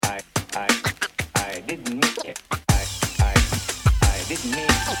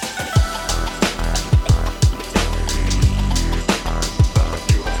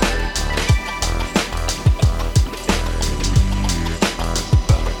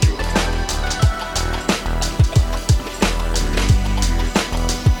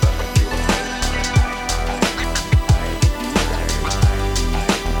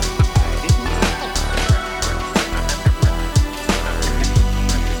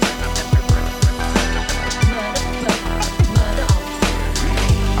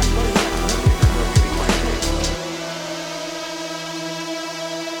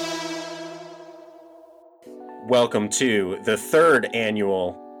welcome to the third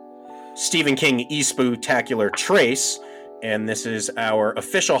annual Stephen King E-Spooktacular Trace, and this is our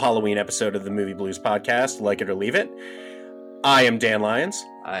official Halloween episode of the Movie Blues podcast, Like It or Leave It. I am Dan Lyons.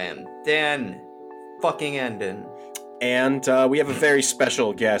 I am Dan fucking Endon. And we have a very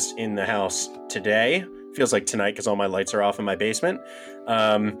special guest in the house today. Feels like tonight because all my lights are off in my basement.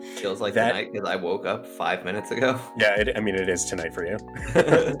 Feels like tonight because I woke up 5 minutes ago. Yeah, it is tonight for you.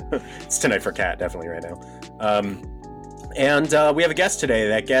 It's tonight for Kat, definitely right now. And we have a guest today.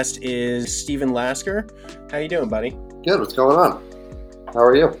 That guest is Stephen Lasker. How you doing, buddy? Good. What's going on? How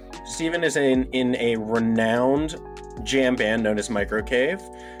are you? Stephen is in a renowned jam band known as Micro Cave,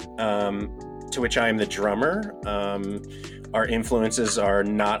 to which I am the drummer. Our influences are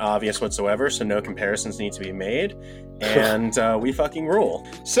not obvious whatsoever, so no comparisons need to be made. And we fucking rule.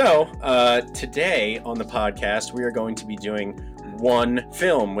 So, today on the podcast, we are going to be doing one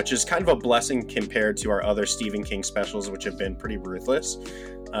film, which is kind of a blessing compared to our other Stephen King specials, which have been pretty ruthless.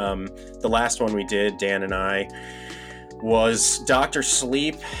 The last one we did, Dan and I, was Dr.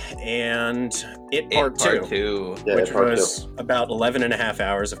 Sleep and It Part 2, which was about 11 and a half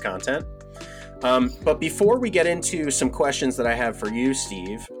hours of content. But before we get into some questions that I have for you,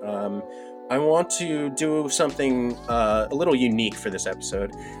 Steve, I want to do something a little unique for this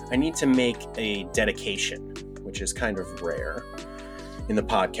episode. I need to make a dedication, which is kind of rare in the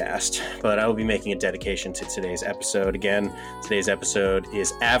podcast, but I will be making a dedication to today's episode. Again, today's episode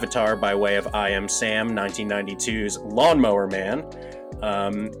is Avatar by way of I Am Sam, 1992's Lawnmower Man,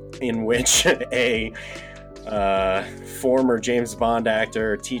 in which a former James Bond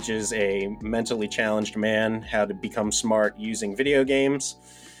actor teaches a mentally challenged man how to become smart using video games.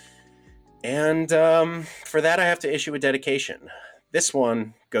 And for that, I have to issue a dedication. This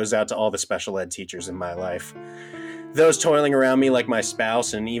one goes out to all the special ed teachers in my life. Those toiling around me like my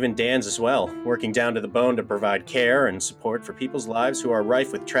spouse, and even Dan's as well, working down to the bone to provide care and support for people's lives who are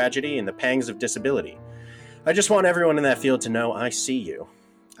rife with tragedy and the pangs of disability. I just want everyone in that field to know I see you.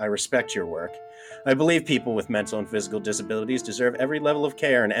 I respect your work. I believe people with mental and physical disabilities deserve every level of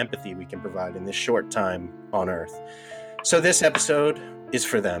care and empathy we can provide in this short time on Earth. So this episode is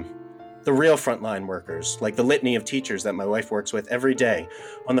for them. The real frontline workers, like the litany of teachers that my wife works with every day,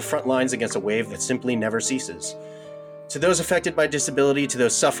 on the front lines against a wave that simply never ceases. To those affected by disability, to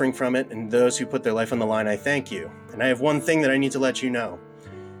those suffering from it, and those who put their life on the line, I thank you. And I have one thing that I need to let you know.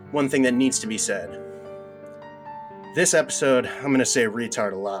 One thing that needs to be said. This episode, I'm going to say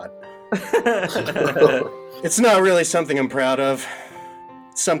retard a lot. It's not really something I'm proud of.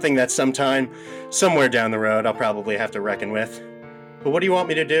 It's something that sometime, somewhere down the road, I'll probably have to reckon with. But what do you want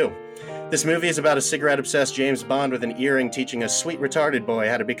me to do? This movie is about a cigarette-obsessed James Bond with an earring teaching a sweet retarded boy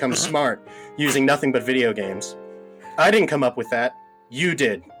how to become smart using nothing but video games. I didn't come up with that. You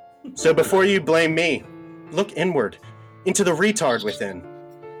did. So before you blame me, look inward, into the retard within.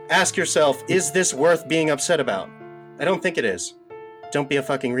 Ask yourself, is this worth being upset about? I don't think it is. Don't be a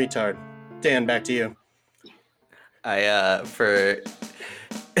fucking retard. Dan, back to you.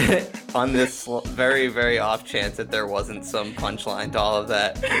 On this very, very off chance that there wasn't some punchline to all of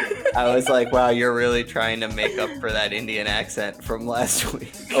that, I was like, wow, you're really trying to make up for that Indian accent from last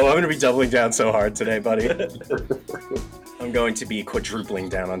week. Oh, I'm going to be doubling down so hard today, buddy. I'm going to be quadrupling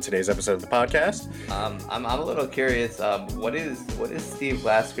down on today's episode of the podcast. I'm a little curious. What is Steve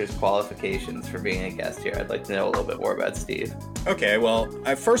Lasker's qualifications for being a guest here? I'd like to know a little bit more about Steve. Okay, well,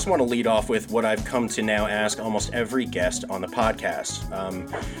 I first want to lead off with what I've come to now ask almost every guest on the podcast.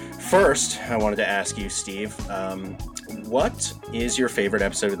 First, I wanted to ask you, Steve, what is your favorite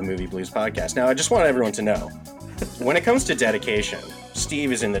episode of the Movie Blues podcast? Now, I just want everyone to know, when it comes to dedication,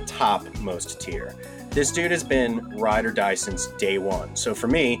 Steve is in the topmost tier. This dude has been ride or die since day one. So for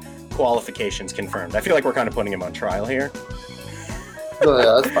me, qualifications confirmed. I feel like we're kind of putting him on trial here. Oh,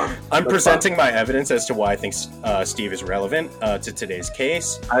 yeah, that's fine. I'm presenting my evidence as to why I think Steve is relevant to today's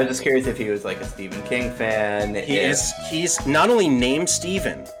case. I was just curious if he was like a Stephen King fan. He's not only named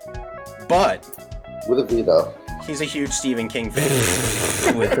Stephen, but with a V though. He's a huge Stephen King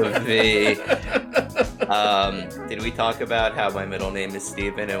fan. With a V. Did we talk about how my middle name is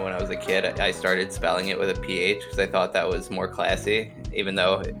Stephen, and when I was a kid I started spelling it with a PH because I thought that was more classy, even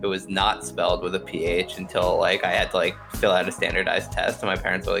though it was not spelled with a PH until like I had to fill out a standardized test, and my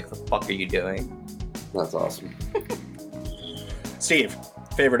parents were like, "The fuck are you doing?" That's awesome. Steve,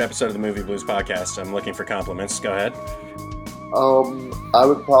 favorite episode of the Movie Blues podcast? I'm looking for compliments. Go ahead. I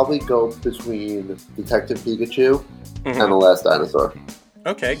would probably go between Detective Pikachu and The Last Dinosaur.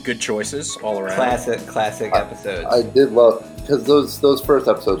 Okay, good choices all around. Classic episodes. I did love, because those first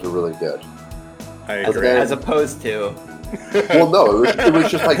episodes were really good. I agree. As opposed to... Well, no, it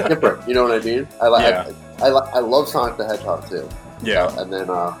was just like different. You know what I mean? I love Sonic the Hedgehog too. Yeah. And then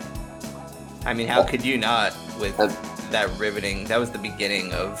I mean, how could you not with that riveting? That was the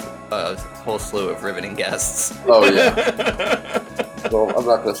beginning of a whole slew of riveting guests. oh yeah. Well, I'm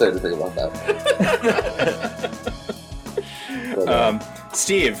not going to say anything about that. But,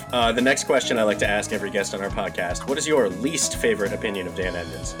 Steve, the next question I like to ask every guest on our podcast: what is your least favorite opinion of Dan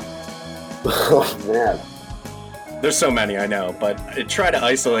Edmonds? oh man. There's so many, I know, but try to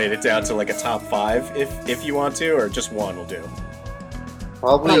isolate it down to like a top 5 if you want to, or just one will do.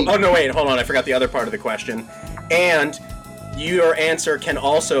 Probably. Oh no, wait, hold on, I forgot the other part of the question. And your answer can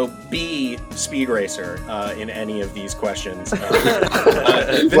also be Speed Racer in any of these questions.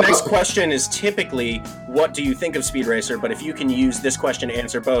 The next question is typically, what do you think of Speed Racer? But if you can use this question to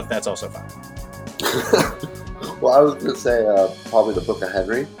answer both, that's also fine. Well, I was going to say probably the Book of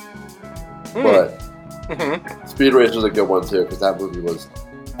Henry, but Speed Racer is a good one too because that movie was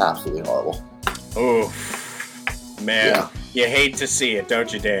absolutely horrible. Oh, man. Yeah. You hate to see it,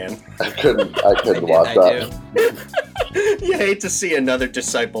 don't you, Dan? I couldn't watch that. You hate to see another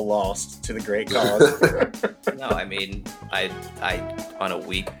disciple lost to the great cause. No, I mean, I on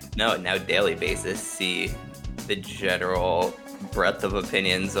a now daily basis see the general breadth of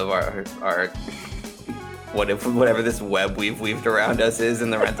opinions of our whatever this web we've weaved around us is in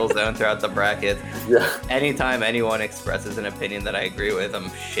the rental zone throughout the bracket. Yeah. Anytime anyone expresses an opinion that I agree with, I'm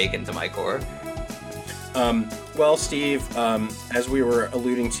shaken to my core. Well, Steve, as we were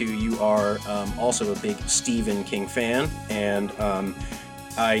alluding to, you are also a big Stephen King fan, and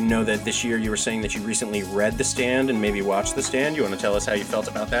I know that this year you were saying that you recently read The Stand and maybe watched The Stand. You want to tell us how you felt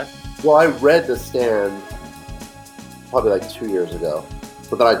about that? Well, I read The Stand probably like 2 years ago,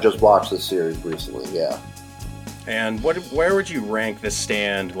 but then I just watched the series recently, yeah. And where would you rank The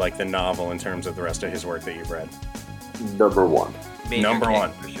Stand, like the novel, in terms of the rest of his work that you've read? Number 1. Major King,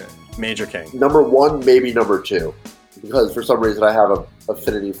 one. for sure. Major King. Number 1, maybe number 2. Because for some reason I have an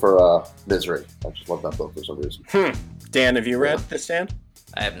affinity for Misery. I just love that book for some reason. Dan, have you read The Stand?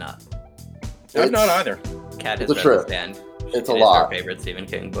 I have not. I've not either. Kat has It's a read trip. The Stand. It's a It is lot. her favorite Stephen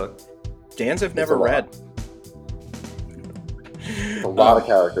King book. Dan's I've never read. A lot of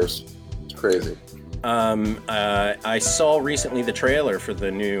characters. It's crazy. I saw recently the trailer for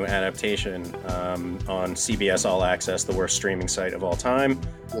the new adaptation on CBS All Access, the worst streaming site of all time.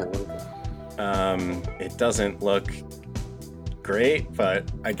 Yeah, what is it? It doesn't look great,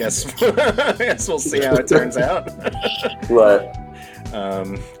 but I guess we'll see how it turns out. Right.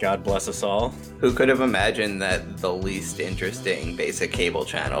 God bless us all. Who could have imagined that the least interesting basic cable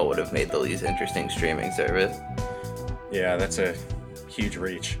channel would have made the least interesting streaming service? Yeah, that's a huge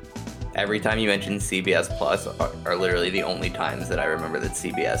reach. Every time you mention CBS Plus are literally the only times that I remember that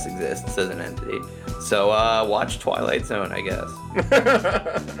CBS exists as an entity. So watch Twilight Zone, I guess.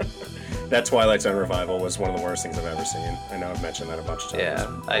 That Twilight Zone revival was one of the worst things I've ever seen. I know I've mentioned that a bunch of times. Yeah,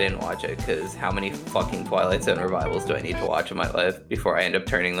 I didn't watch it because how many fucking Twilight Zone revivals do I need to watch in my life before I end up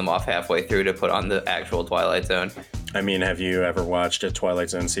turning them off halfway through to put on the actual Twilight Zone? I mean, have you ever watched a Twilight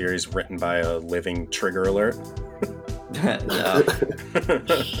Zone series written by a living Trigger Alert? No.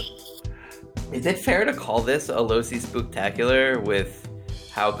 Is it fair to call this a Low-C Spooktacular with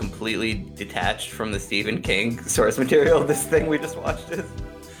how completely detached from the Stephen King source material this thing we just watched is?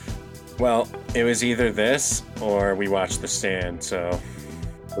 Well, it was either this or we watched The Stand, so...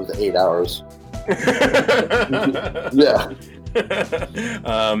 It was 8 hours. Yeah.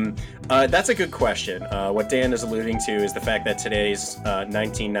 That's a good question. What Dan is alluding to is the fact that today's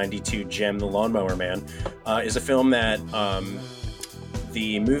 1992 gem, The Lawnmower Man, is a film that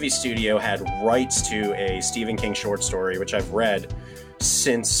the movie studio had rights to a Stephen King short story, which I've read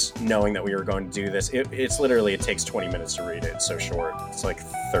since knowing that we were going to do this. It's literally, it takes 20 minutes to read it. It's so short. It's like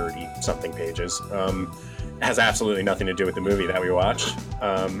 30-something pages. It has absolutely nothing to do with the movie that we watched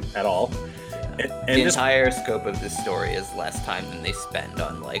at all. And the entire scope of this story is less time than they spend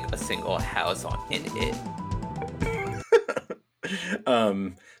on like a single house in it.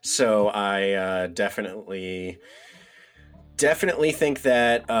 So I definitely think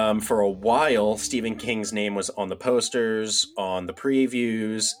that for a while Stephen King's name was on the posters, on the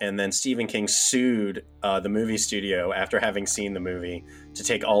previews, and then Stephen King sued the movie studio after having seen the movie to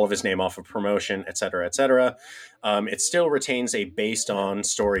take all of his name off of promotion, etc., etc. It still retains a based on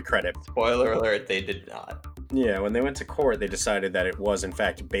story credit. Spoiler alert, they did not. Yeah, when they went to court, they decided that it was in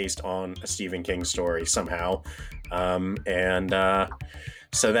fact based on a Stephen King story somehow.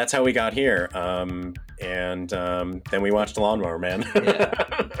 So that's how we got here. Then we watched Lawnmower Man. Yeah.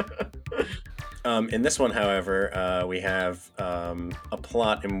 In this one, however, we have a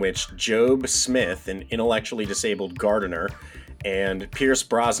plot in which Job Smith, an intellectually disabled gardener, and Pierce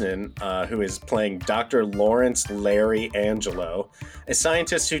Brosnan, who is playing Dr. Lawrence Larry Angelo, a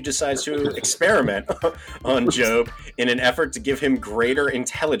scientist who decides to experiment on Job in an effort to give him greater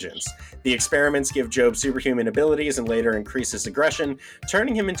intelligence. The experiments give Job superhuman abilities and later increase his aggression,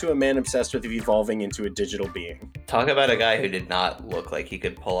 turning him into a man obsessed with evolving into a digital being. Talk about a guy who did not look like he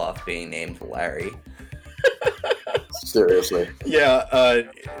could pull off being named Larry. Seriously. Yeah,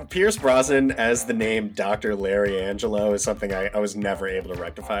 Pierce Brosnan as the name Dr. Larry Angelo is something I was never able to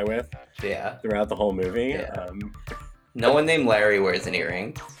rectify with. Yeah. Throughout the whole movie. Yeah. No one named Larry wears an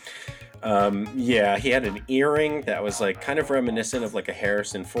earring. Yeah, he had an earring that was like kind of reminiscent of like a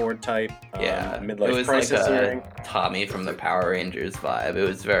Harrison Ford type. Midlife it was crisis like a earring. Tommy from the Power Rangers vibe. It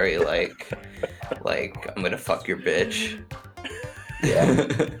was very like I'm gonna fuck your bitch. Yeah.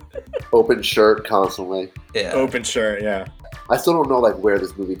 Open shirt constantly. Yeah. Open shirt, yeah. I still don't know like where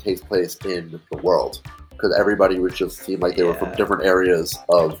this movie takes place in the world, because everybody would just seem like they were from different areas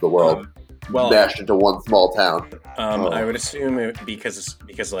of the world, mashed into one small town. I would assume because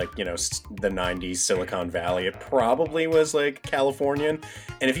like, you know, the 90s Silicon Valley, it probably was like Californian.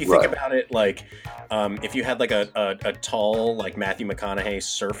 And if you think about it, like if you had like a tall like Matthew McConaughey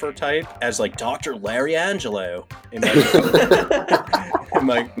surfer type as like Dr. Larry Angelo, it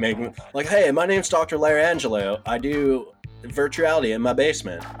might make like, hey, my name's Dr. Larry Angelo. I do virtual reality in my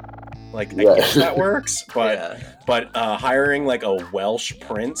basement. Like, I guess that works, but hiring like a Welsh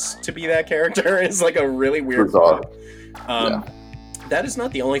prince to be that character is like a really weird vibe. That is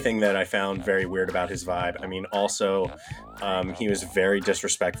not the only thing that I found very weird about his vibe. I mean, also, he was very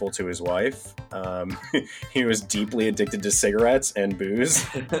disrespectful to his wife. He was deeply addicted to cigarettes and booze.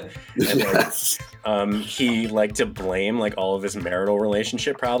 And he liked to blame like all of his marital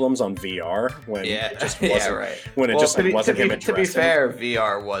relationship problems on VR when it just wasn't when it wasn't him addressing. To be fair,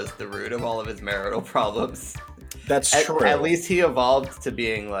 VR was the root of all of his marital problems. That's true. At least he evolved to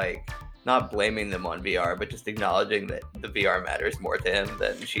being like, not blaming them on VR, but just acknowledging that the VR matters more to him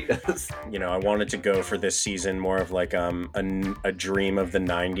than she does. You know, I wanted to go for this season more of like a dream of the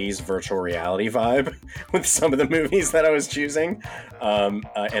 90s virtual reality vibe with some of the movies that I was choosing.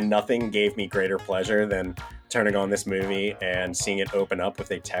 And nothing gave me greater pleasure than turning on this movie and seeing it open up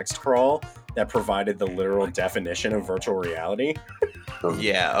with a text crawl that provided the literal definition of virtual reality.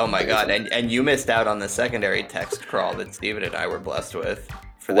 Yeah, oh my god. And you missed out on the secondary text crawl that Steven and I were blessed with.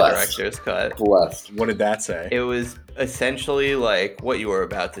 For the director's cut. Blessed. What did that say? It was essentially like what you were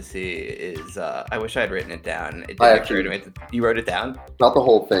about to see is, I wish I had written it down. It didn't occur to me. You wrote it down? Not the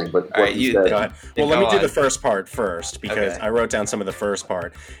whole thing, but what you said. Go ahead. Well, let me do the first part first, because I wrote down some of the first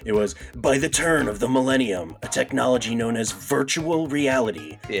part. It was, by the turn of the millennium, a technology known as virtual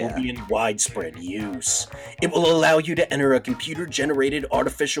reality will be in widespread use. It will allow you to enter a computer-generated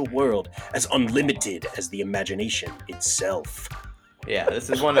artificial world as unlimited as the imagination itself. Yeah, this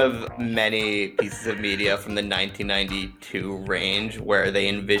is one of many pieces of media from the 1992 range where they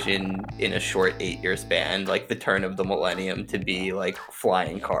envision in a short 8-year span, like the turn of the millennium to be like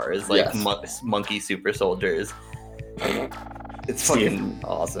flying cars, like monkey super soldiers. It's fucking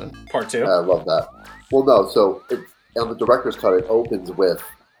awesome. Part 2? I love that. Well, no, so on the director's cut, it opens with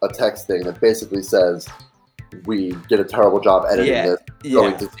a text thing that basically says, we did a terrible job editing this,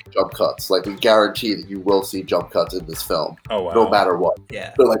 going to see jump cuts. Like, we guarantee that you will see jump cuts in this film. Oh, wow. No matter what.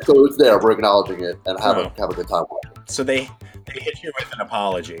 Yeah. So, like, so it's there, we're acknowledging it, and have a good time watching it. So they hit you with an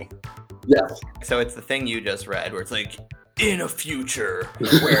apology. Yes. So it's the thing you just read where it's like, in a future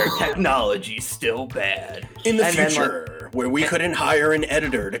where technology's still bad. In the future, where we couldn't hire an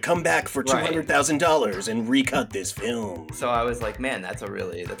editor to come back for $200,000 and recut this film. So I was like, man, that's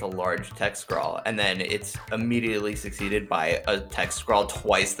a large text scrawl. And then it's immediately succeeded by a text scrawl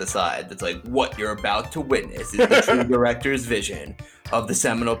twice the size. It's like, what you're about to witness is the true director's vision of the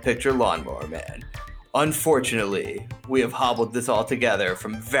seminal picture Lawnmower Man. Unfortunately, we have hobbled this all together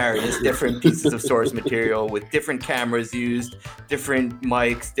from various different pieces of source material with different cameras used, different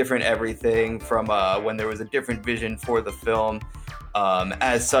mics, different everything from when there was a different vision for the film.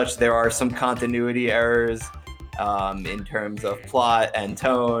 As such, there are some continuity errors in terms of plot and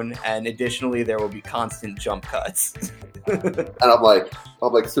tone, and additionally, there will be constant jump cuts. And I'm like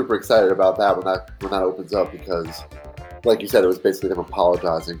super excited about that when that opens up, because like you said, it was basically them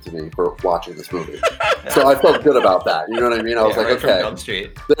apologizing to me for watching this movie. So I felt good about that. You know what I mean? I was like, right okay, from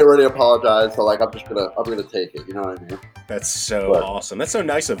Street. they already apologized, so like I'm gonna take it. You know what I mean? That's so awesome. That's so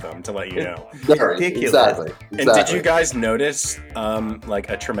nice of them to let you know. Ridiculous. Exactly. And did you guys notice like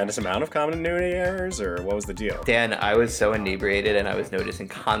a tremendous amount of continuity errors, or what was the deal? Dan, I was so inebriated and I was noticing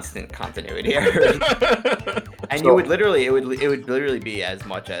constant continuity errors. And So- it would literally be as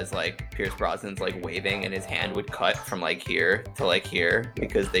much as like Pierce Brosnan's like waving and his hand would cut from like here to like here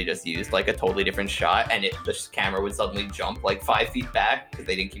because they just used like a totally different shot, and the camera would suddenly jump like 5 feet back because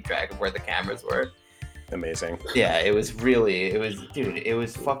they didn't keep track of where the cameras were. Amazing. Yeah, it was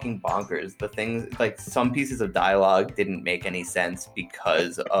fucking bonkers. The things, like some pieces of dialogue didn't make any sense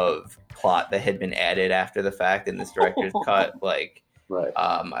because of plot that had been added after the fact in this director's cut. Like,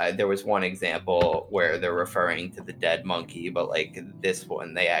 there was one example where they're referring to the dead monkey, but like this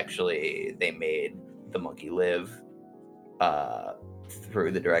one, they made the monkey live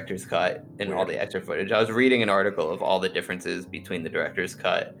through the director's cut and all the extra footage. I was reading an article of all the differences between the director's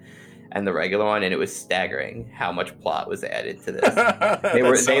cut and the regular one, and it was staggering how much plot was added to this.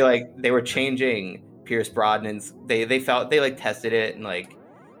 They were changing Pierce Brosnan's. They tested it, and like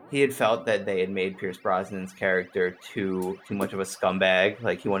he had felt that they had made Pierce Brosnan's character too much of a scumbag.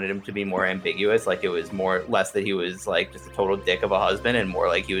 Like he wanted him to be more ambiguous. Like it was less that he was like just a total dick of a husband, and more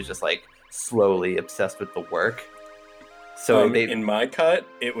like he was just like slowly obsessed with the work. So in my cut,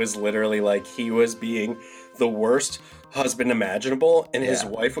 it was literally like he was being the worst husband imaginable, and his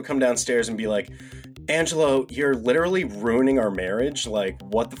wife would come downstairs and be like, Angelo, you're literally ruining our marriage. Like,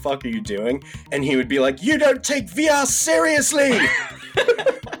 what the fuck are you doing? And he would be like, you don't take VR seriously.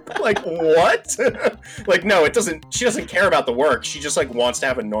 Like, what? Like, no, she doesn't care about the work. She just like wants to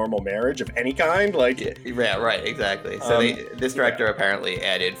have a normal marriage of any kind. Like, yeah, right, exactly. So this director apparently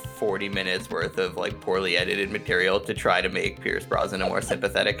added 40 minutes worth of like poorly edited material to try to make Pierce Brosnan a more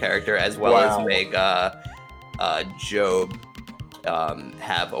sympathetic character, as well as make Job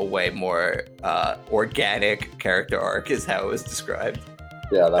have a way more organic character arc, is how it was described.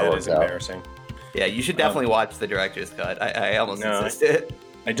 Yeah, that is embarrassing. Yeah, you should definitely watch the director's cut. I almost insisted.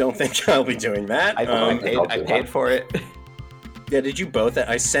 I don't think I'll be doing that. I paid for it. Yeah, did you both?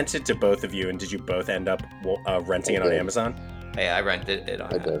 I sent it to both of you, and did you both end up renting it on Amazon? Yeah, I rented it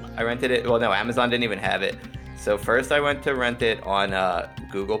on. I did. I rented it. Well, no, Amazon didn't even have it. So first I went to rent it on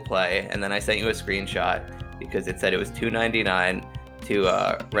Google Play, and then I sent you a screenshot because it said it was $2.99 to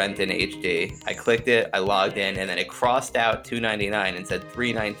rent in HD. I clicked it, I logged in, and then it crossed out $2.99 and said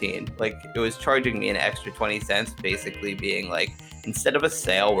 $3.19. Like, it was charging me an extra 20 cents, basically being like, instead of a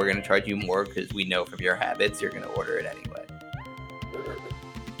sale, we're going to charge you more because we know from your habits you're going to order it anyway.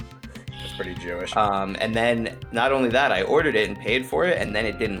 That's pretty Jewish. And then, not only that, I ordered it and paid for it, and then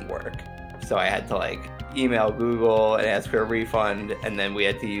it didn't work. So I had to, like, email Google and ask for a refund, and then we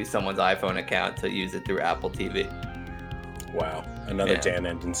had to use someone's iPhone account to use it through Apple TV. Wow, another Dan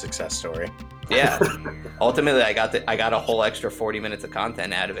Enden success story. Yeah. Ultimately, I got a whole extra 40 minutes of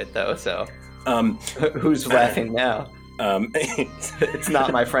content out of it, though. So, who's laughing now? It's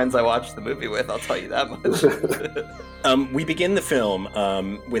not my friends I watched the movie with. I'll tell you that much. We begin the film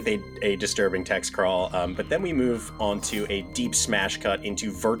with a disturbing text crawl, but then we move on to a deep smash cut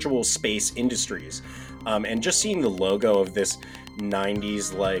into virtual space industries, and just seeing the logo of this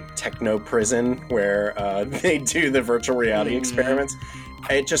 90s like techno prison where they do the virtual reality experiments.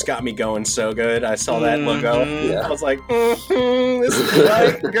 It just got me going so good. I saw that logo. I was like, this is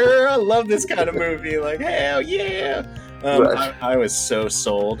right, girl. I love this kind of movie. Like, hell yeah. I was so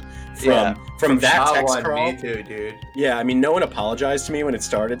sold from that text crawl. Me too, dude. Yeah, I mean, no one apologized to me when it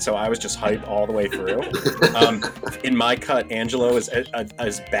started, so I was just hyped all the way through. In my cut, Angelo is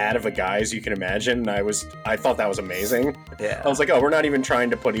as bad of a guy as you can imagine, and I thought that was amazing. Yeah, I was like, oh, we're not even trying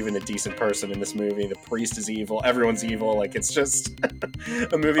to put even a decent person in this movie. The priest is evil. Everyone's evil. Like, it's just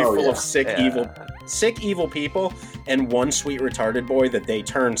a movie full of sick, evil people, and one sweet retarded boy that they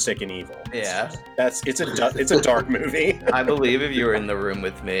turn sick and evil. Yeah, it's a dark movie. I believe if you were in the room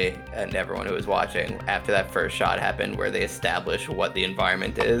with me and everyone who was watching after that first shot happened where they establish what the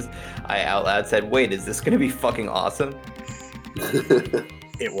environment is, I out loud said, wait, is this going to be fucking awesome?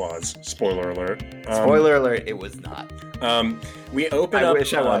 It was. Spoiler alert. Spoiler alert, it was not. We open up... I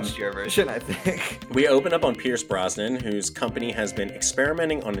wish I watched your version, I think. We open up on Pierce Brosnan, whose company has been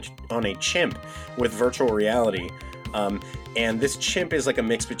experimenting on a chimp with virtual reality. And this chimp is like a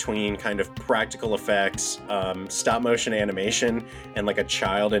mix between kind of practical effects, stop motion animation, and like a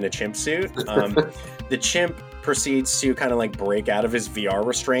child in a chimp suit. The chimp proceeds to kind of like break out of his VR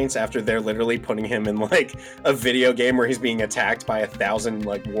restraints after they're literally putting him in like a video game where he's being attacked by 1,000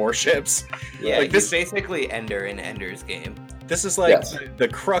 like warships. Yeah, like he's basically Ender in Ender's Game. This is like the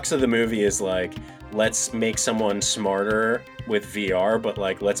crux of the movie is like, let's make someone smarter with VR, but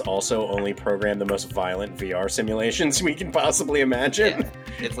like let's also only program the most violent VR simulations we can possibly imagine. Yeah,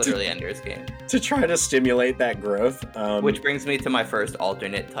 it's literally Ender's Game. To try to stimulate that growth. Which brings me to my first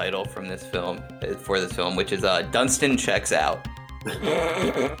alternate title from this film, which is Dunstan Checks Out.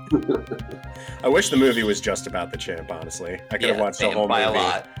 I wish the movie was just about the chimp, honestly. I could have watched a whole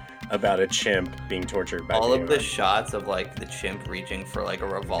movie about a chimp being tortured by all of the shots of like the chimp reaching for like a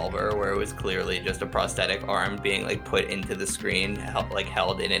revolver, where it was clearly just a prosthetic arm being like put into the screen,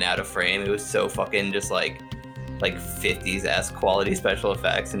 held in and out of frame. It was so fucking just like 50s-esque quality special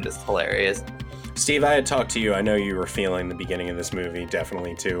effects and just hilarious. Steve, I had talked to you. I know you were feeling the beginning of this movie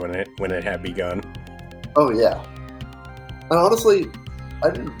definitely too when it had begun. Oh yeah, and honestly, I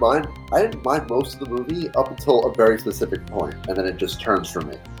didn't mind most of the movie up until a very specific point, and then it just turns for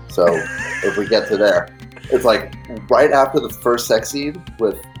me. So if we get to there, it's like right after the first sex scene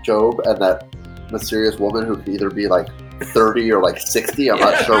with Job and that mysterious woman who could either be like 30 or like 60. I'm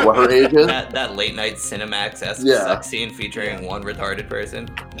not sure what her age is. That late night Cinemax-esque sex scene featuring one retarded person.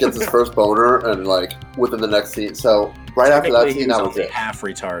 Gets his first boner and like within the next scene. So right after that scene, that was it. Half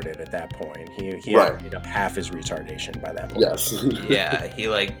retarded at that point. He had made up half his retardation by that point. Yes. Yeah, he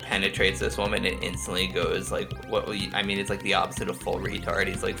like penetrates this woman and instantly goes like, it's like the opposite of full retard.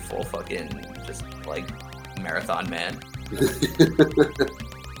 He's like full fucking just like marathon man.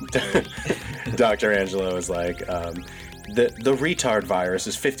 Dr. Angelo is like, the retard virus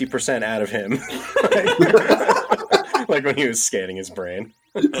is 50% out of him. Like when he was scanning his brain.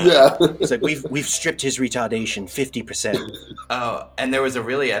 Yeah. It's like, we've stripped his retardation 50%. Oh, and there was a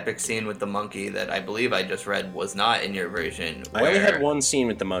really epic scene with the monkey that I believe I just read was not in your version. I only had one scene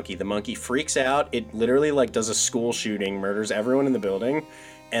with the monkey. The monkey freaks out. It literally like does a school shooting, murders everyone in the building,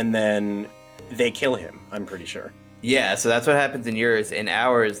 and then they kill him, I'm pretty sure. Yeah, so that's what happens in yours. In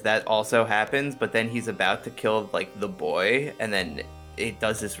ours, that also happens, but then he's about to kill like the boy, and then it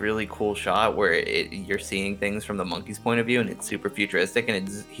does this really cool shot where you're seeing things from the monkey's point of view, and it's super futuristic, and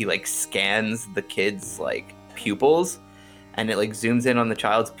he like scans the kid's like pupils, and it like zooms in on the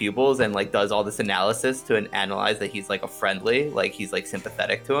child's pupils and like does all this analysis to analyze that he's like he's like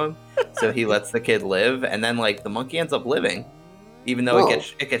sympathetic to him. So he lets the kid live, and then like the monkey ends up living, even though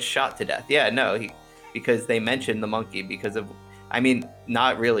it gets shot to death. Yeah, no, because they mentioned the monkey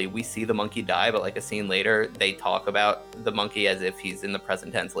not really. We see the monkey die, but like a scene later, they talk about the monkey as if he's in the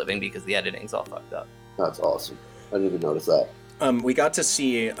present tense living because the editing's all fucked up. That's awesome. I didn't even notice that. We got to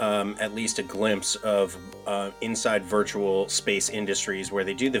see at least a glimpse of inside Virtual Space Industries where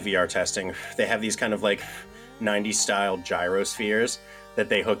they do the VR testing. They have these kind of like 90s style gyrospheres that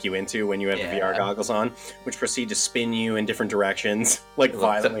they hook you into when you have the VR goggles on, which proceed to spin you in different directions, like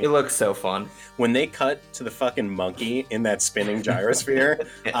violently. It looks so fun. When they cut to the fucking monkey in that spinning gyrosphere,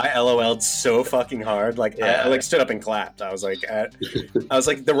 I LOL'd so fucking hard. I like stood up and clapped. I was like,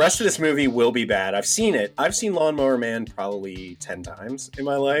 the rest of this movie will be bad. I've seen it. I've seen Lawnmower Man probably 10 times in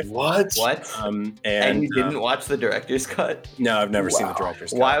my life. What? And you didn't watch the director's cut? No, I've never seen the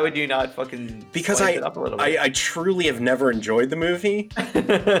director's cut. Why would you not fucking? Because I truly have never enjoyed the movie.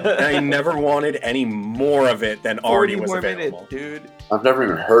 And I never wanted any more of it than already was available. Minutes, dude. I've never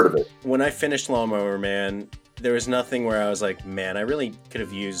even heard of it. When I finished Lawnmower Man, there was nothing where I was like, man, I really could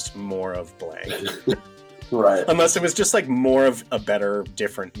have used more of blank. Right. Unless it was just like more of a better,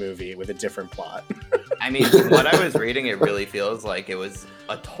 different movie with a different plot. I mean, what I was reading, it really feels like it was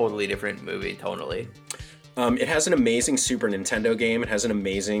a totally different movie, tonally. It has an amazing Super Nintendo game. It has an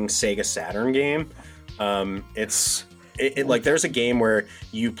amazing Sega Saturn game. There's a game where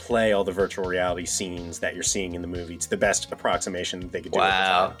you play all the virtual reality scenes that you're seeing in the movie. It's the best approximation that they could do.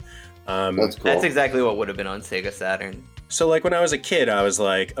 Wow. That's cool. That's exactly what would have been on Sega Saturn. So, like, when I was a kid, I was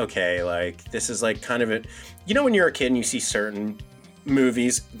like, okay, like, this is, like, kind of when you're a kid and you see certain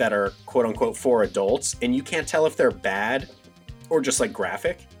movies that are, quote-unquote, for adults, and you can't tell if they're bad or just, like,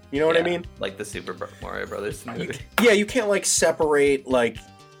 graphic. You know what I mean? Like the Super Mario Brothers movie. You can't, like, separate, like,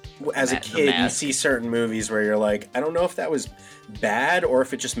 as a kid, you see certain movies where you're like, I don't know if that was bad or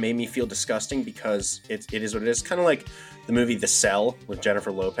if it just made me feel disgusting because it is what it is. Kind of like the movie The Cell with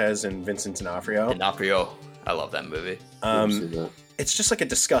Jennifer Lopez and Vincent D'Onofrio. I love that movie. It's just like a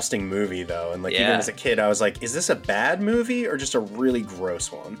disgusting movie, though. And like even as a kid, I was like, is this a bad movie or just a really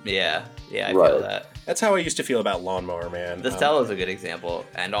gross one? Yeah, I feel that. That's how I used to feel about Lawnmower Man. The Cell is a good example,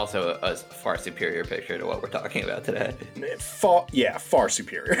 and also a far superior picture to what we're talking about today. Far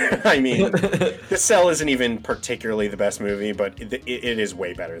superior. I mean, The Cell isn't even particularly the best movie, but it is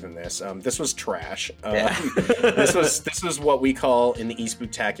way better than this. This was trash. This was what we call in the East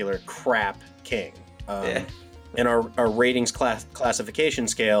Spooktacular crap king. And our ratings classification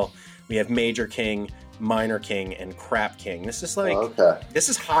scale, we have Major King, Minor King, and Crap King. This is like, this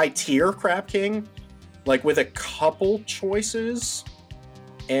is high tier Crap King, like with a couple choices.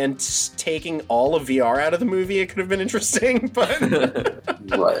 And taking all of VR out of the movie, it could have been interesting, but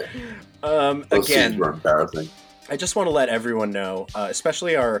right. Those again, scenes were embarrassing. I just want to let everyone know,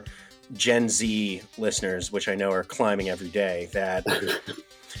 especially our Gen Z listeners, which I know are climbing every day, that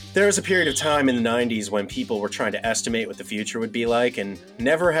there was a period of time in the 90s when people were trying to estimate what the future would be like, and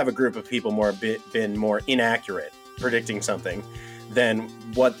never have a group of people been more inaccurate predicting something than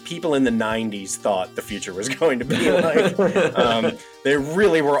what people in the 90s thought the future was going to be like. They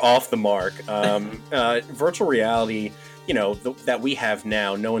really were off the mark. Virtual reality, that we have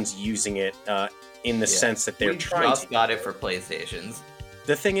now, no one's using it in the sense that they're trying to. We just got it for PlayStations.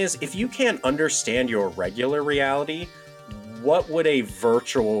 The thing is, if you can't understand your regular reality, what would a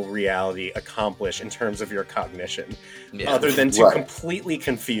virtual reality accomplish in terms of your cognition, other than to completely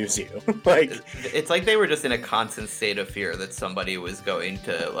confuse you? Like, it's like they were just in a constant state of fear that somebody was going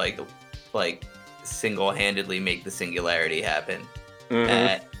to like single-handedly make the singularity happen.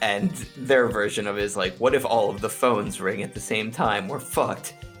 Mm-hmm. And their version of it is like, what if all of the phones ring at the same time? We're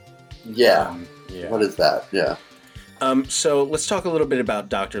fucked. Yeah. What is that? Yeah. So let's talk a little bit about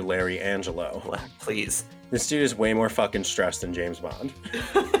Dr. Larry Angelo. Please. This dude is way more fucking stressed than James Bond.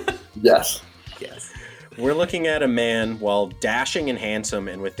 Yes. We're looking at a man, while dashing and handsome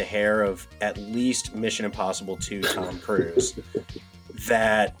and with the hair of at least Mission Impossible 2 Tom Cruise,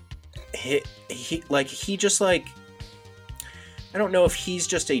 that he just like, I don't know if he's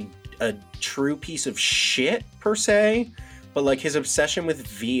just a true piece of shit per se, but like his obsession with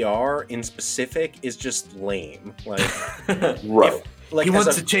VR in specific is just lame. Like, right. He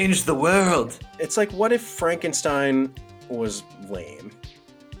wants to change the world. It's like, what if Frankenstein was lame?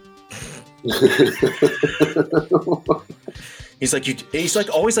 He's like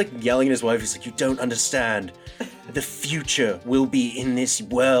always like yelling at his wife. He's like, you don't understand. The future will be in this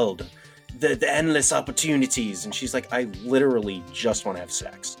world. The endless opportunities. And she's like, I literally just want to have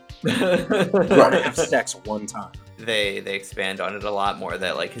sex. I want to have sex one time. They expand on it a lot more,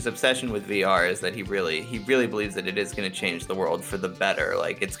 that like his obsession with VR is that he really believes that it is going to change the world for the better.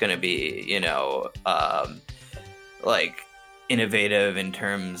 Like it's going to be, like innovative in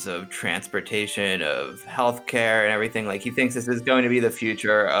terms of transportation, of healthcare and everything. Like he thinks this is going to be the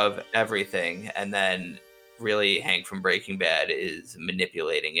future of everything. And then really Hank from Breaking Bad is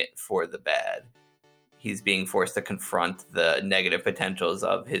manipulating it for the bad. He's being forced to confront the negative potentials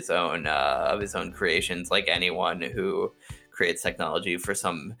of his own creations, like anyone who creates technology for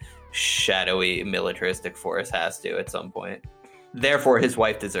some shadowy militaristic force has to at some point. Therefore, his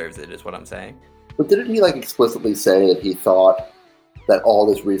wife deserves it, is what I'm saying. But didn't he like explicitly say that he thought that all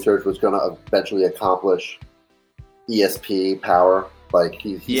this research was going to eventually accomplish ESP power? Like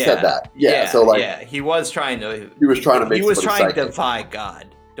he said that. So like he was trying to. He was trying to make. He was trying to defy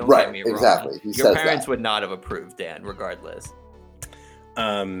God. Don't get me wrong. Exactly. Your parents would not have approved, Dan, regardless.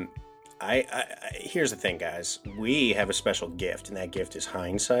 Here's the thing, guys. We have a special gift, and that gift is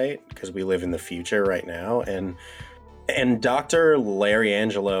hindsight, because we live in the future right now. And Dr. Larry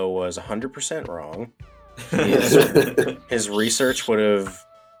Angelo was 100% wrong. His research would have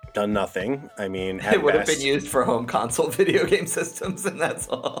done nothing. I mean, it would have been used for home console video game systems, and that's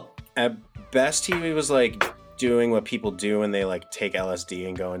all. At best, he was like doing what people do when they like take LSD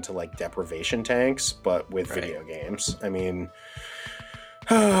and go into like deprivation tanks, but with video games. I mean,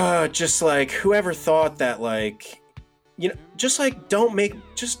 just like whoever thought that, like, just like don't make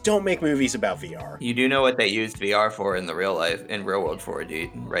movies about VR. You do know what they used VR for in real world for,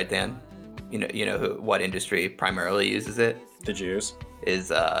 right, Dan? You know what industry primarily uses it? The Jews. Is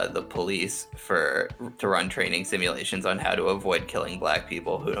the police to run training simulations on how to avoid killing black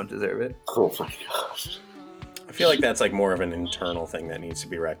people who don't deserve it. Oh my gosh. I feel like that's like more of an internal thing that needs to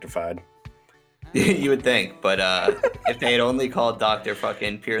be rectified. You would think, but if they had only called Dr.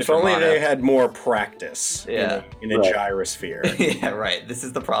 fucking Pierce, if only they had more practice in a gyrosphere. Yeah, right. This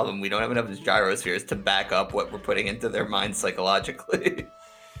is the problem. We don't have enough gyrospheres to back up what we're putting into their minds psychologically.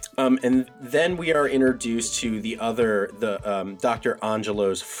 And then we are introduced to the Dr.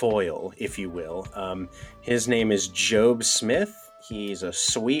 Angelo's foil, if you will. His name is Job Smith. He's a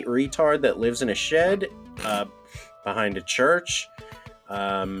sweet retard that lives in a shed behind a church,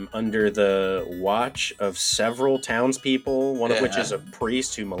 under the watch of several townspeople, one of which is a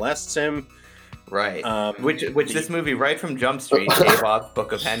priest who molests him. Right. Which this movie, right from Jump Street, gave off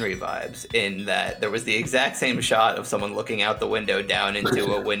Book of Henry vibes, in that there was the exact same shot of someone looking out the window down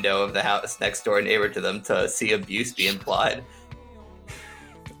into a window of the house next door neighbor to them to see abuse be implied.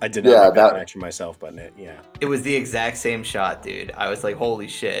 I did not make that connection myself, but it was the exact same shot, dude. I was like, holy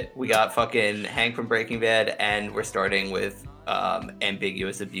shit. We got fucking Hank from Breaking Bad, and we're starting with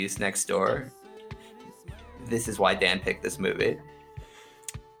ambiguous abuse next door. This is why Dan picked this movie.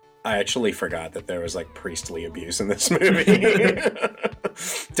 I actually forgot that there was like priestly abuse in this movie.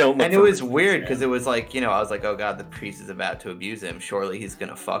 And it was weird because it was like, I was like, oh god, the priest is about to abuse him. Surely he's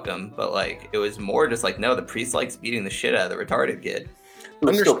gonna fuck him. But like, it was more just like, no, the priest likes beating the shit out of the retarded kid. It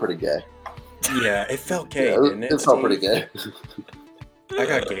was still pretty gay. Yeah, it felt gay, didn't it? It felt pretty gay. I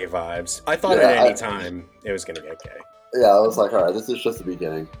got gay vibes. I thought at any time it was gonna get gay. Yeah, I was like, all right, this is just the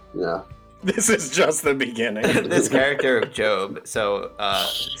beginning. Yeah. This is just the beginning. This character of Job. So,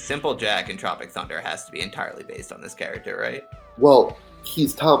 Simple Jack in Tropic Thunder has to be entirely based on this character, right? Well,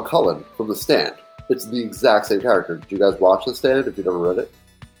 he's Tom Cullen from The Stand. It's the exact same character. Did you guys watch The Stand if you've never read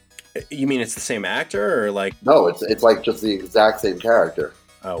it? You mean it's the same actor, or like... No, it's like just the exact same character.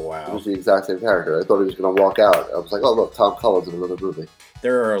 Oh, wow. It was the exact same character. I thought he was going to walk out. I was like, oh, look, Tom Cullen's in another movie.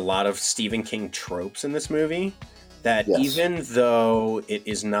 There are a lot of Stephen King tropes in this movie that even though it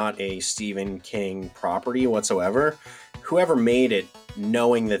is not a Stephen King property whatsoever, whoever made it,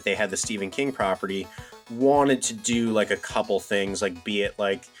 knowing that they had the Stephen King property, wanted to do like a couple things, like be it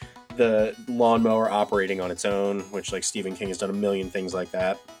like the lawnmower operating on its own, which like Stephen King has done a million things like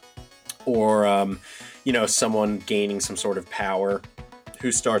that, or someone gaining some sort of power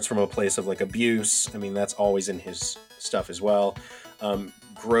who starts from a place of like abuse. I mean, that's always in his stuff as well.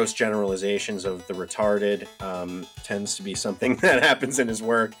 Gross generalizations of the retarded tends to be something that happens in his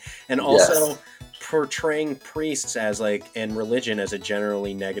work, and also portraying priests as and religion as a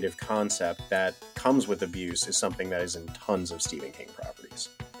generally negative concept that comes with abuse is something that is in tons of Stephen King properties.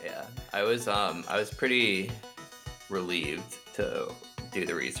 Yeah, I was pretty relieved to do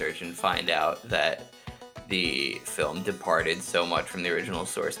the research and find out that the film departed so much from the original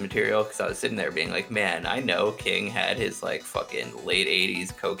source material, because I was sitting there being like, man, I know King had his like fucking late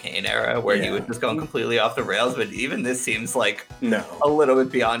 80s cocaine era where he was just going completely off the rails, but even this seems like a little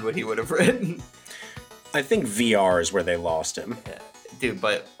bit beyond what he would have written. I think VR is where they lost him. Yeah. Dude,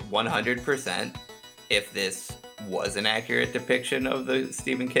 but 100%, if this was an accurate depiction of the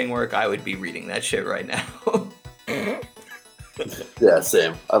Stephen King work, I would be reading that shit right now. Yeah,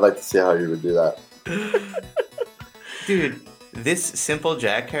 same. I'd like to see how you would do that. Dude, this Simple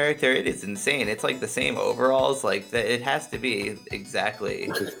Jack character, it is insane. It's like the same overalls, like it has to be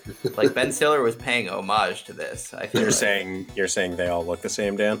exactly like Ben Stiller was paying homage to this. I feel you're saying they all look the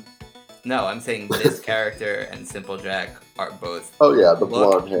same, Dan? No, I'm saying this character and Simple Jack are both. Oh yeah, the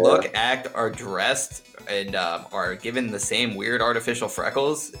blonde hair. Look, act, are dressed, and are given the same weird artificial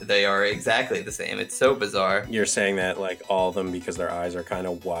freckles. They are exactly the same. It's so bizarre. You're saying that like all of them, because their eyes are kind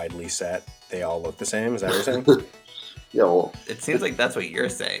of widely set, they all look the same? Is that what you're saying? Yeah, well, it seems like that's what you're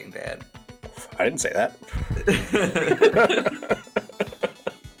saying, Dan. I didn't say that.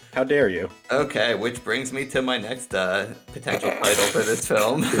 How dare you? Okay, which brings me to my next potential title for this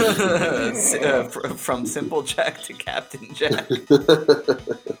film. From Simple Jack to Captain Jack.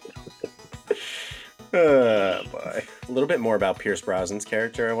 Boy. A little bit more about Pierce Brosnan's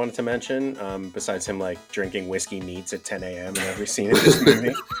character I wanted to mention, besides him like drinking whiskey neats at 10 a.m. in every scene in this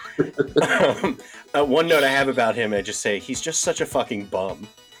movie. One note I have about him, I just say, he's just such a fucking bum.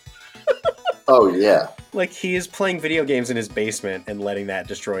 Oh, yeah. Like, he is playing video games in his basement and letting that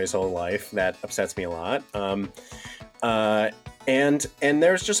destroy his whole life. That upsets me a lot. And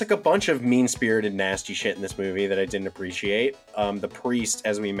there's just like a bunch of mean-spirited, nasty shit in this movie that I didn't appreciate. The priest,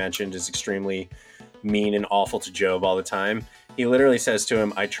 as we mentioned, is extremely mean and awful to Job all the time. He literally says to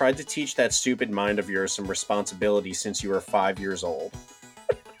him, "I tried to teach that stupid mind of yours some responsibility since you were 5 years old."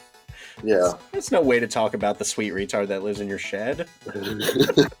 Yeah. That's no way to talk about the sweet retard that lives in your shed.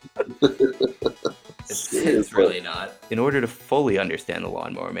 It's really not. In order to fully understand The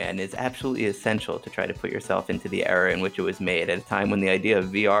Lawnmower Man, it's absolutely essential to try to put yourself into the era in which it was made, at a time when the idea of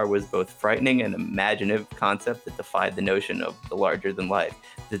VR was both frightening and imaginative concept that defied the notion of the larger than life.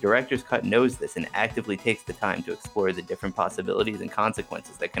 The director's cut knows this and actively takes the time to explore the different possibilities and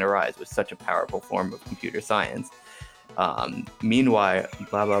consequences that can arise with such a powerful form of computer science. Meanwhile,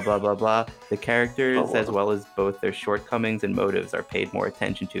 blah, blah, blah, blah, blah, the characters, as well as both their shortcomings and motives, are paid more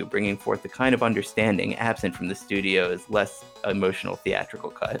attention to, bringing forth the kind of understanding absent from the studio's less emotional theatrical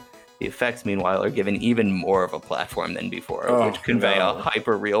cut. The effects, meanwhile, are given even more of a platform than before, which convey a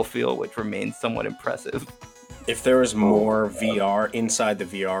hyper-real feel, which remains somewhat impressive. If there is more VR inside the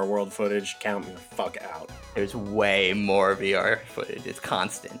VR world footage, count me the fuck out. There's way more VR footage. It's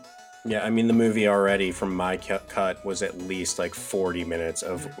constant. Yeah, I mean, the movie already, from my cut, was at least like 40 minutes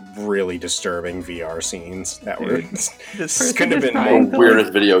of really disturbing VR scenes that were... This couldn't have been The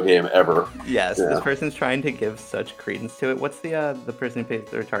weirdest video game ever. Yes, Yeah. this person's trying to give such credence to it. What's the person who plays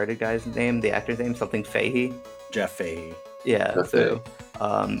the retarded guy's name? The actor's name? Something Fahey? Jeff Fahey. Yeah, Jeff so...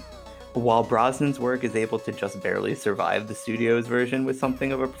 while Brosnan's work is able to just barely survive the studio's version with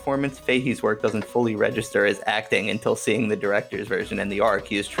something of a performance, Fahey's work doesn't fully register as acting until seeing the director's version, and the arc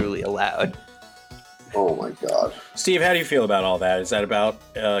he is truly allowed. Oh my god. Steve, how do you feel about all that? Is that about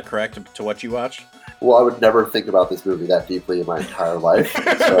correct to what you watched? Well, I would never think about this movie that deeply in my entire life, so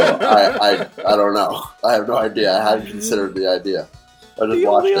I don't know. I have no idea. I hadn't considered the idea. I just The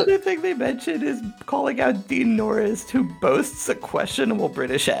watched only it. other thing they mention is calling out Dean Norris, who boasts a questionable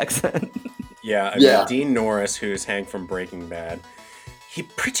British accent. Yeah, I mean, Dean Norris, who's Hank from Breaking Bad, he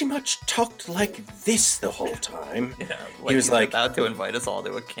pretty much talked like this the whole time. Yeah, he was like about to invite us all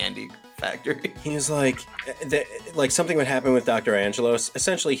to a candy factory. He was like something would happen with Dr. Angelos.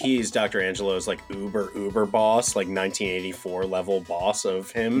 Essentially, he's Dr. Angelos' like uber boss, like 1984 level boss of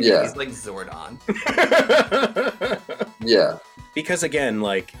him. Yeah. He's like Zordon. Yeah. Because again,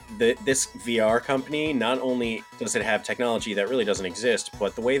 like this VR company, not only does it have technology that really doesn't exist,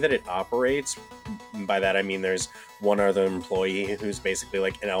 but the way that it operates, by that I mean there's one other employee who's basically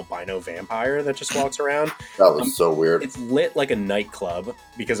like an albino vampire that just walks around. That was so weird. It's lit like a nightclub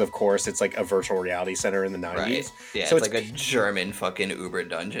because, of course, it's like a virtual reality center in the 90s. Right. Yeah, so it's like a German fucking Uber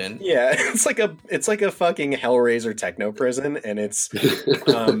dungeon. Yeah, it's like a fucking Hellraiser techno prison, and it's but it's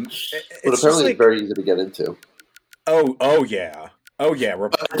apparently like, it's very easy to get into. Oh yeah.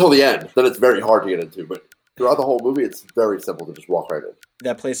 Until the end, then it's very hard to get into. But throughout the whole movie, it's very simple to just walk right in.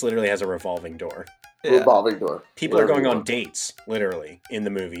 That place literally has a revolving door. Yeah. Revolving door. People are going on dates, literally, in the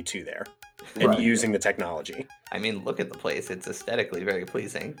movie to there, and using the technology. I mean, look at the place. It's aesthetically very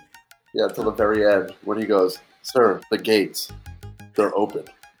pleasing. Yeah, until the very end, when he goes, "Sir, the gates, they're open."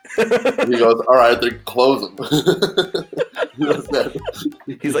 He goes, "All right, then close them."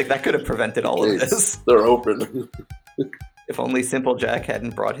 He's like, that could have prevented all of this. They're open. If only Simple Jack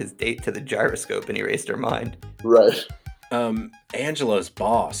hadn't brought his date to the gyroscope and erased her mind. Right. Angelo's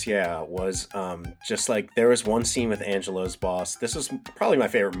boss, was just like, there was one scene with Angelo's boss. This was probably my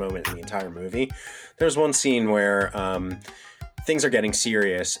favorite moment in the entire movie. There's one scene where things are getting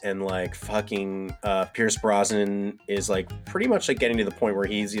serious, and like fucking Pierce Brosnan is like pretty much like getting to the point where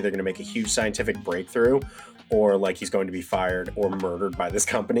he's either going to make a huge scientific breakthrough, or like he's going to be fired or murdered by this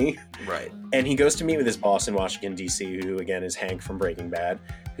company. Right. And he goes to meet with his boss in Washington, D.C., who again is Hank from Breaking Bad,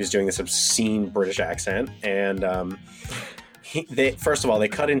 who's doing this obscene British accent. And first of all, they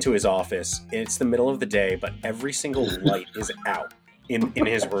cut into his office. It's the middle of the day, but every single light is out in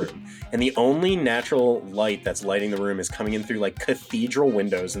his room. And the only natural light that's lighting the room is coming in through like cathedral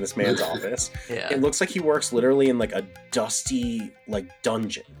windows in this man's office. Yeah. It looks like he works literally in like a dusty like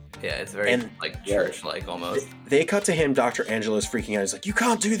dungeon. Yeah, it's very like church-like almost. They cut to him, Dr. Angelo's freaking out. He's like, "You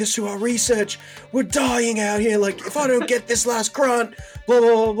can't do this to our research. We're dying out here. Like, if I don't get this last grunt, blah,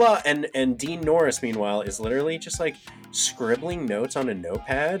 blah, blah, blah." And Dean Norris, meanwhile, is literally just like scribbling notes on a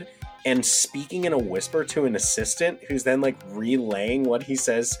notepad and speaking in a whisper to an assistant who's then like relaying what he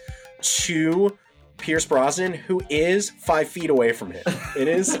says to Pierce Brosnan, who is 5 feet away from him. It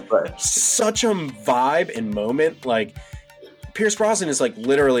is such a vibe and moment. Like, Pierce Brosnan is like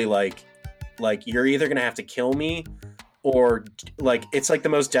literally like you're either gonna have to kill me, or like it's like the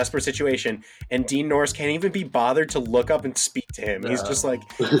most desperate situation, and Dean Norris can't even be bothered to look up and speak to him. He's just like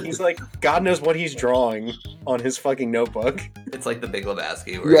God knows what he's drawing on his fucking notebook. It's like the Big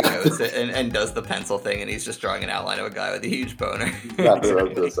Lebowski where he goes and does the pencil thing, and he's just drawing an outline of a guy with a huge boner. That's what I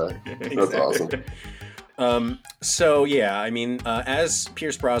was gonna say. That's awesome. So yeah, I mean, as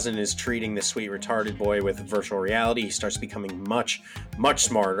Pierce Brosnan is treating this sweet retarded boy with virtual reality, he starts becoming much, much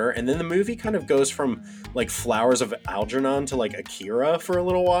smarter. And then the movie kind of goes from like Flowers of Algernon to like Akira for a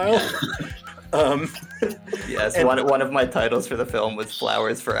little while. Yes, and one of my titles for the film was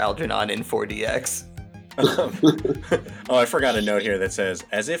Flowers for Algernon in 4DX. I forgot a note here that says,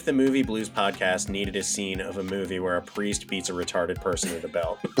 "As if the Movie Blues podcast needed a scene of a movie where a priest beats a retarded person with a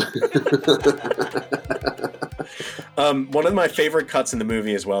belt." One of my favorite cuts in the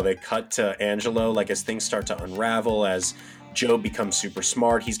movie as well, they cut to Angelo, like as things start to unravel, as Joe becomes super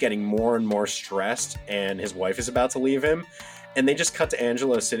smart, he's getting more and more stressed, and his wife is about to leave him. And they just cut to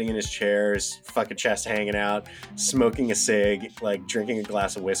Angelo sitting in his chair, his fucking chest hanging out, smoking a cig, like drinking a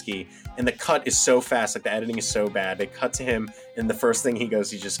glass of whiskey. And the cut is so fast, like the editing is so bad. They cut to him, and the first thing he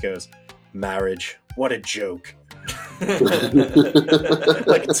just goes, "Marriage, what a joke."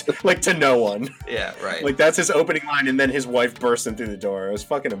 like to no one. Yeah, right. Like that's his opening line, and then his wife bursts in through the door. It was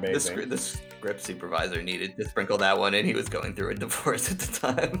fucking amazing. The script supervisor needed to sprinkle that one in. He was going through a divorce at the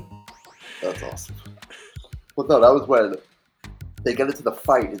time. That's awesome. Well, no, that was when they get into the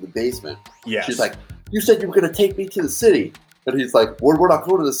fight in the basement. Yes. She's like, "You said you were going to take me to the city," and he's like, "We're not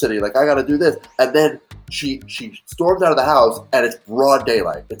going to the city. Like, I got to do this." And then she storms out of the house, and it's broad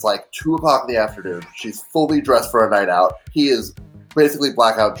daylight. It's like 2:00 in the afternoon. She's fully dressed for a night out. He is basically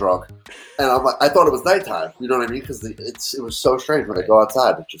blackout drunk, and I'm like, I thought it was nighttime. You know what I mean? Because it was so strange when they go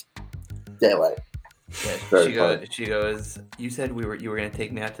outside. It's just daylight. Yeah, she goes, "You said you were going to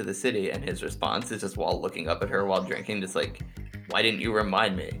take me out to the city," and his response is just while looking up at her while drinking, just like, "Why didn't you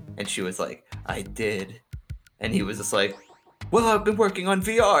remind me?" And she was like, "I did," and he was just like, "Well, I've been working on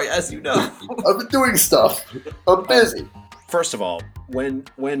VR, as you know." I've been doing stuff. I'm busy. First of all, when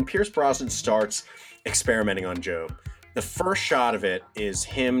Pierce Brosnan starts experimenting on Job, the first shot of it is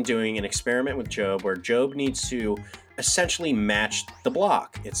him doing an experiment with Job where Job needs to essentially match the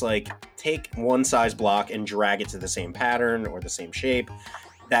block. It's like take one size block and drag it to the same pattern or the same shape.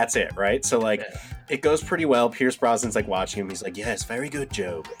 That's it, right? So like it goes pretty well. Pierce Brosnan's like watching him. He's like, "Yes, very good,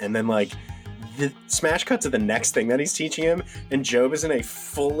 Job." And then like the smash cut to the next thing that he's teaching him, and Job is in a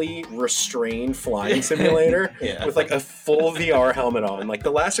fully restrained flying simulator with like a full VR helmet on. Like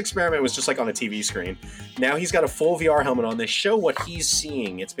the last experiment was just like on a TV screen. Now he's got a full VR helmet on. They show what he's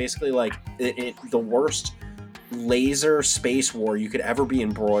seeing. It's basically like the worst laser space war you could ever be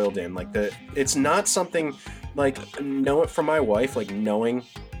embroiled in. Like it's not something like, know it from my wife, like knowing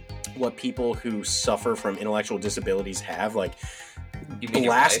what people who suffer from intellectual disabilities have, like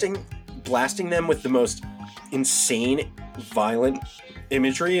blasting them with the most insane violent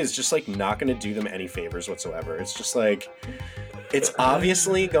imagery is just like not going to do them any favors whatsoever. It's just like, it's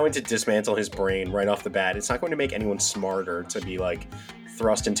obviously going to dismantle his brain right off the bat. It's not going to make anyone smarter to be like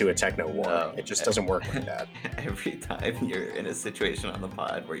thrust into a techno war. No, it just doesn't work like that. Every time you're in a situation on the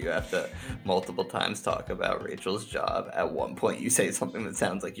pod where you have to multiple times talk about Rachel's job, at one point you say something that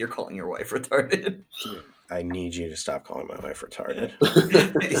sounds like you're calling your wife retarded. I need you to stop calling my wife retarded.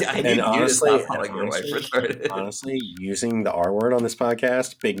 I need you to stop calling your wife retarded. Honestly, using the R word on this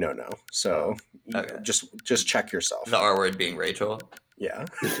podcast, big no-no. So just check yourself. The R word being Rachel? Yeah.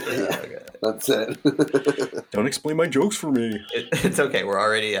 Okay. That's it. Don't explain my jokes for me. It's okay. We're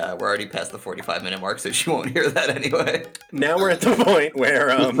already past the 45-minute mark, so she won't hear that anyway. Now we're at the point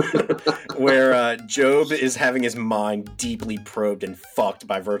where Job is having his mind deeply probed and fucked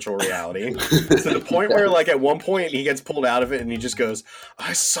by virtual reality. To the point where, like, at one point he gets pulled out of it and he just goes,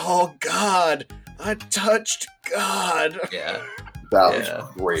 "I saw God. I touched God." Yeah. That was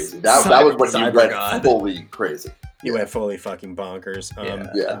crazy. That was when you went fully crazy. You went fully fucking bonkers.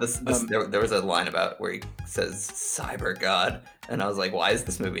 There was a line about where he says "Cyber God," and I was like, "Why is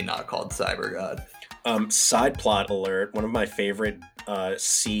this movie not called Cyber God?" Side plot alert: one of my favorite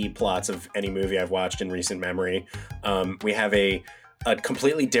C plots of any movie I've watched in recent memory. We have a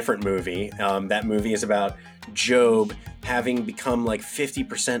completely different movie. That movie is about Job having become like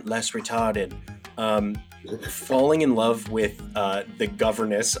 50% less retarded. Falling in love with the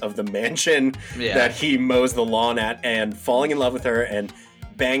governess of the mansion that he mows the lawn at, and falling in love with her and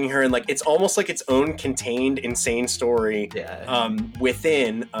banging her, and like it's almost like its own contained insane story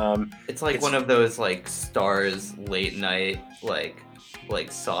within. It's like one of those like Stars late night like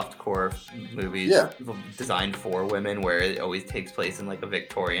softcore movies designed for women, where it always takes place in like a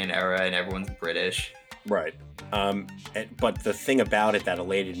Victorian era and everyone's British. Right. But the thing about it that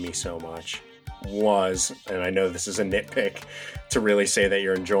elated me so much was, and I know this is a nitpick to really say that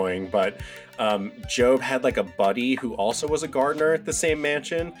you're enjoying, but Job had like a buddy who also was a gardener at the same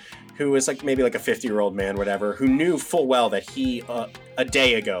mansion, who was like maybe like a 50-year-old man, whatever, who knew full well that he a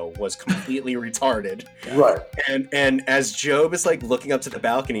day ago was completely retarded. Right. And as Job is like looking up to the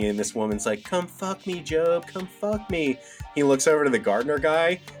balcony and this woman's like, "Come fuck me, Job, come fuck me," he looks over to the gardener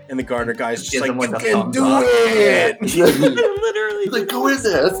guy, and the gardener guy's just like, "You can do it!" Literally. He's like, "Who is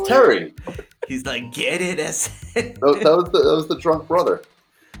that? That's Terry." He's like, "Get it, that was the drunk brother.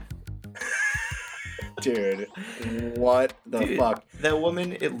 Dude, what the fuck? That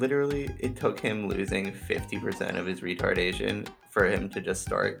woman, it took him losing 50% of his retardation for him to just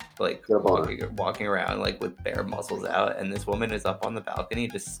start like walking around like with bare muscles out, and this woman is up on the balcony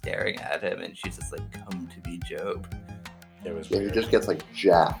just staring at him, and she's just like, "Come to be Job." It was he just gets like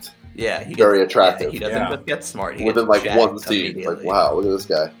jacked. Yeah, very attractive. Yeah, he doesn't just get smart. He within gets like one scene, like, wow, look at this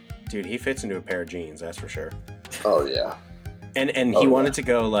guy. Dude, he fits into a pair of jeans, that's for sure. Oh yeah. And he wanted to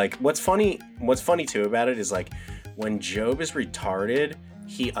go like, what's funny too about it is like when Job is retarded,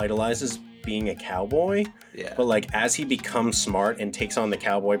 he idolizes being a cowboy. Yeah. But like as he becomes smart and takes on the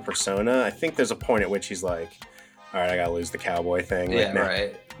cowboy persona, I think there's a point at which he's like, all right, I gotta lose the cowboy thing. Yeah, like,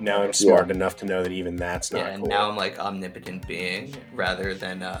 right. Now I'm smart enough to know that even that's not cool. Now I'm like omnipotent being rather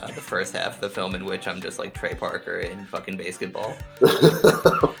than the first half of the film in which I'm just like Trey Parker in fucking basketball.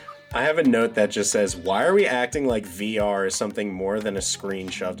 I have a note that just says, why are we acting like VR is something more than a screen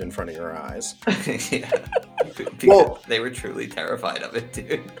shoved in front of your eyes? Yeah. Because they were truly terrified of it,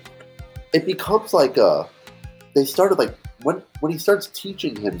 dude. It becomes like they started like when he starts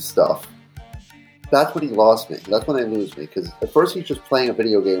teaching him stuff. That's when he lost me. That's when they lose me. Because at first he's just playing a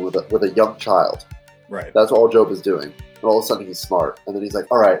video game with a young child. Right. That's all Job is doing. And all of a sudden he's smart. And then he's like,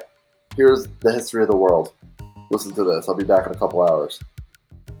 all right, here's the history of the world. Listen to this. I'll be back in a couple hours.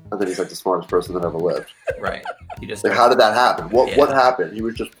 And then he's like the smartest person that ever lived. Right. He just like, how did that happen? What happened? He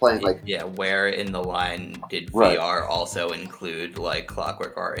was just playing like... Yeah, where in the line did VR also include like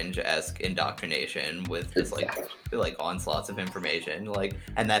Clockwork Orange-esque indoctrination with just like onslaughts of information? Like,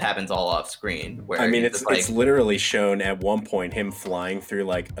 and that happens all off screen. Where I mean, it's literally shown at one point him flying through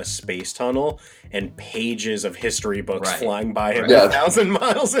like a space tunnel and pages of history books flying by him 1,000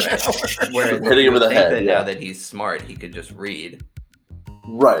 miles an hour. Where hitting him in the head. Now that he's smart, he could just read.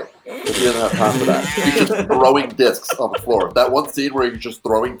 Right. But he doesn't have time for that. He's just throwing discs on the floor. That one scene where he's just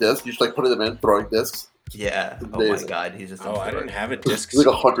throwing discs, he's just like putting them in, throwing discs. Yeah. Oh my god, he's just... I didn't have a disc. It's like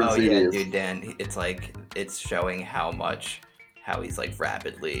 100 CDs. Yeah, dude, Dan, it's showing how he's like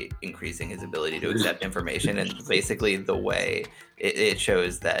rapidly increasing his ability to accept information, and basically the way it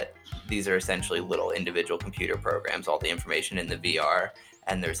shows that these are essentially little individual computer programs, all the information in the VR,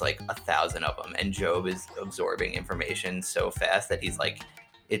 and there's like 1,000 of them, and Job is absorbing information so fast that he's like,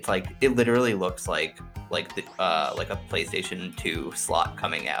 it literally looks like a PlayStation 2 slot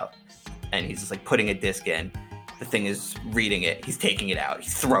coming out, and he's just like putting a disc in. The thing is reading it. He's taking it out.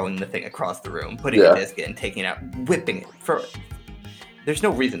 He's throwing the thing across the room, putting a disc in, taking it out, whipping it. There's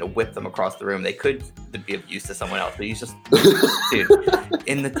no reason to whip them across the room. They could be of use to someone else, but he's just, dude.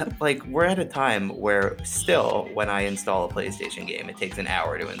 We're at a time where still, when I install a PlayStation game, it takes an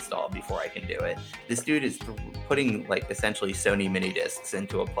hour to install before I can do it. This dude is putting like essentially Sony mini discs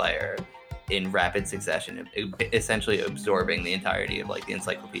into a player in rapid succession, essentially absorbing the entirety of like the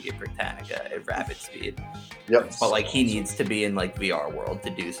Encyclopedia Britannica at rapid speed. Yep. But like he needs to be in like VR world to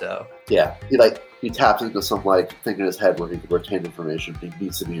do so. Yeah, he taps into some like thing in his head where he can retain information. He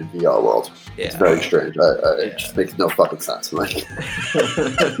needs to be in VR world. Yeah. It's very strange. It just makes no fucking sense. Like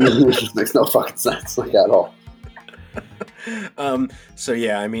it just makes no fucking sense like at all. So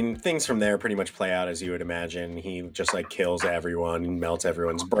yeah, I mean, things from there pretty much play out as you would imagine. He just like kills everyone and melts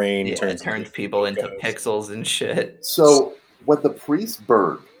everyone's brain. Turns people into pixels and shit. So when the priest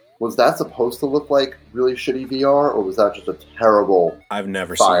burned, was that supposed to look like really shitty VR, or was that just a terrible? I've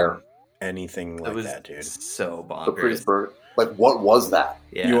never seen anything like that, dude. So bonkers. The priest burned. Like, what was that?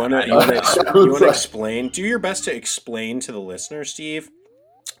 Yeah, you want to explain? Do your best to explain to the listener, Steve,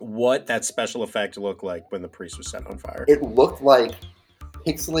 what that special effect looked like when the priest was set on fire. It looked like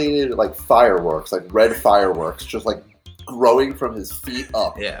pixelated, like fireworks, like red fireworks, just like growing from his feet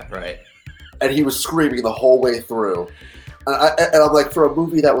up. Yeah, right. And he was screaming the whole way through. And I'm like, for a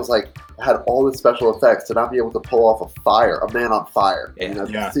movie that was like had all the special effects, to not be able to pull off a man on fire,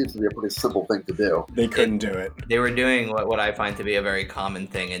 it seems to be a pretty simple thing to do. They couldn't do it. They were doing what I find to be a very common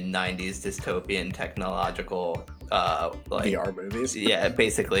thing in 90s dystopian technological VR movies. Yeah,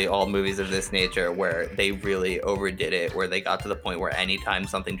 basically all movies of this nature where they really overdid it, where they got to the point where anytime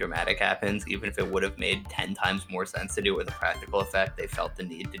something dramatic happens, even if it would have made 10 times more sense to do it with a practical effect, they felt the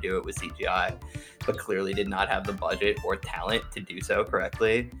need to do it with CGI, but clearly did not have the budget or talent to do so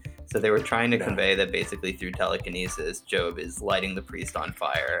correctly. So they were trying to convey that basically through telekinesis, Job is lighting the priest on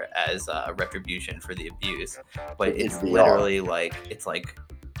fire as retribution for the abuse. But it's literally like,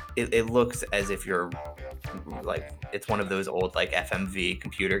 it looks as if you're like, it's one of those old like FMV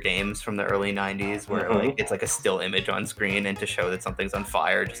computer games from the early 90s where like it's like a still image on screen, and to show that something's on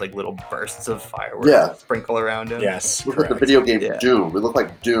fire, just like little bursts of fireworks sprinkle around him. Yes, it looked like the video game Doom. It looked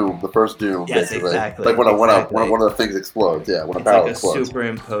like Doom, the first Doom. Yes, basically. Exactly. Like when one of the things explodes. Yeah, when a barrel explodes. It's like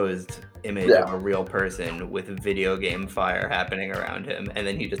a superimposed image of a real person with video game fire happening around him, and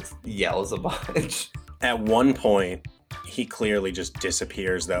then he just yells a bunch. At one point, he clearly just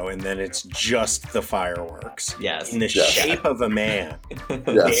disappears, though, and then it's just the fireworks. Yes. In the shape of a man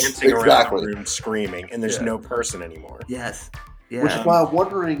dancing around the room screaming, and there's no person anymore. Yes. Yeah. Which is why I'm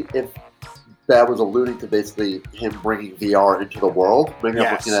wondering if that was alluding to basically him bringing VR into the world. Maybe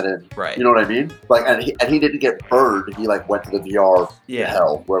I'm looking at it. Right. You know what I mean? Like, and he didn't get burned. He like went to the VR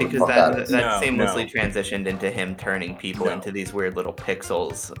hell. Because that seamlessly transitioned into him turning people into these weird little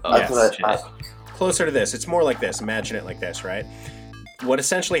pixels. Closer to this. It's more like this. Imagine it like this, right? What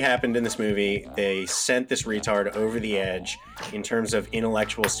essentially happened in this movie, they sent this retard over the edge in terms of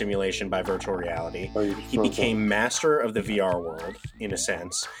intellectual stimulation by virtual reality. He became master of the VR world, in a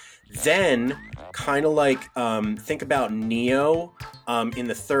sense. Then, kind of like, think about Neo in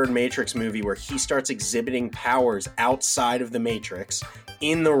the third Matrix movie, where he starts exhibiting powers outside of the Matrix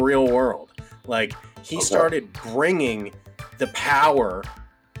in the real world. Like, he started bringing the power,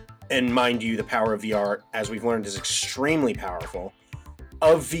 and mind you, the power of VR, as we've learned, is extremely powerful,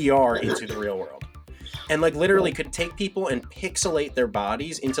 of VR into the real world. And like literally could take people and pixelate their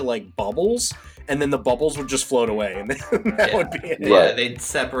bodies into like bubbles, and then the bubbles would just float away, and that would be it. Yeah, they'd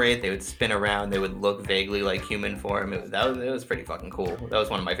separate, they would spin around, they would look vaguely like human form. It was pretty fucking cool. That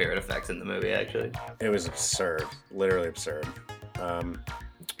was one of my favorite effects in the movie, actually. It was absurd. Literally absurd.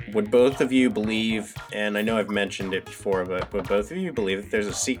 Would both of you believe, and I know I've mentioned it before, but would both of you believe that there's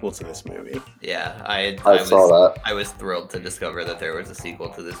a sequel to this movie? Yeah, I saw that. I was thrilled to discover that there was a sequel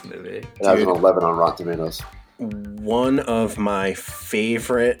to this movie. It has an 11 on Rotten Tomatoes. One of my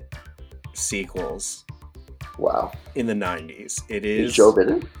favorite sequels. Wow. In the 90s. It is... Is Joe in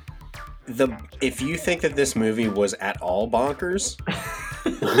it? If you think that this movie was at all bonkers...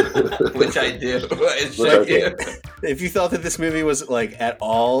 Which I do. If you thought that this movie was like at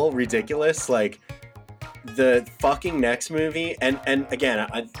all ridiculous, like the fucking next movie, and again,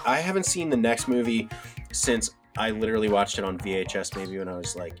 I haven't seen the next movie since I literally watched it on VHS maybe when I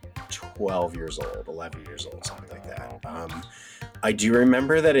was like 12 years old, 11 years old, something like that. I do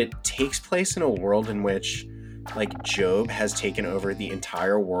remember that it takes place in a world in which like Job has taken over the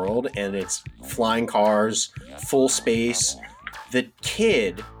entire world, and it's flying cars, full space. The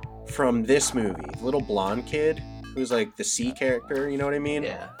kid from this movie, the little blonde kid who's like the C character, you know what I mean?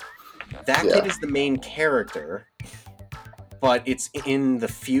 Yeah. That kid is the main character, but it's in the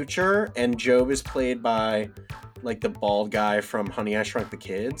future, and Job is played by like the bald guy from Honey, I Shrunk the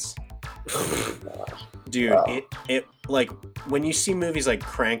Kids. Dude, it like when you see movies like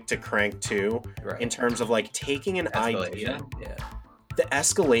Crank to Crank 2, in terms of like taking an idea, the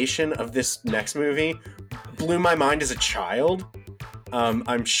escalation of this next movie blew my mind as a child.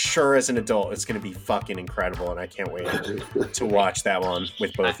 I'm sure as an adult it's going to be fucking incredible, and I can't wait to watch that one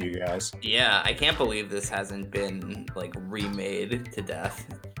with both of you guys. Yeah, I can't believe this hasn't been like remade to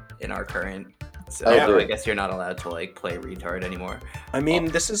death in our current. So I guess you're not allowed to like play retard anymore. I mean,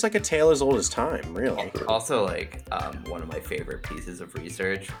 this is like a tale as old as time, really. Also, like one of my favorite pieces of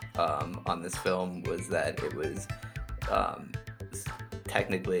research on this film was that it was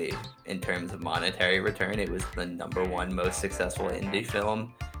technically, in terms of monetary return, it was the #1 most successful indie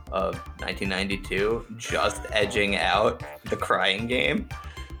film of 1992, just edging out The Crying Game.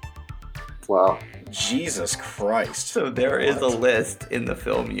 Wow. Jesus Christ. So there is a list in the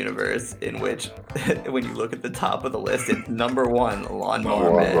film universe in which, when you look at the top of the list, it's #1,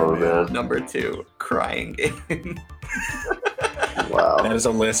 Lawnmower Man, #2, Crying Game. Wow. That is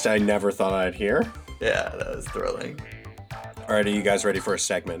a list I never thought I'd hear. Yeah, that was thrilling. All right, are you guys ready for a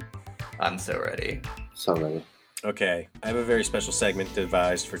segment? I'm so ready. So ready. Okay, I have a very special segment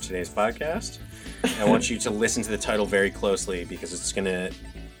devised for today's podcast. I want you to listen to the title very closely because it's going to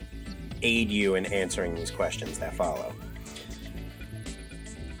aid you in answering these questions that follow.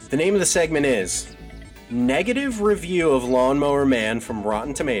 The name of the segment is Negative Review of Lawnmower Man from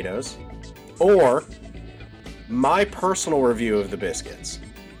Rotten Tomatoes, or My Personal Review of the Biscuits.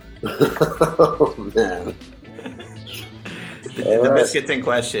 Oh, man. The biscuits in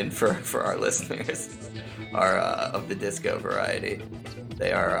question for our listeners are of the disco variety.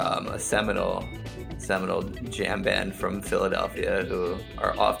 They are a seminal jam band from Philadelphia who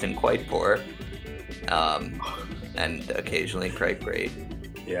are often quite poor and occasionally quite great.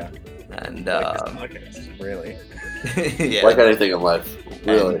 Yeah. And like really. Yeah. Like anything in life.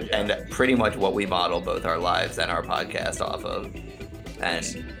 Really. And pretty much what we model both our lives and our podcast off of,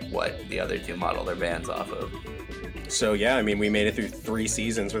 and what the other two model their bands off of. So yeah, I mean, we made it through 3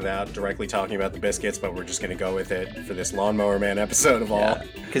 seasons without directly talking about the Biscuits, but we're just going to go with it for this Lawnmower Man episode of all.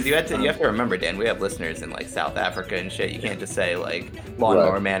 Because you have to remember, Dan, we have listeners in like South Africa and shit. You can't just say like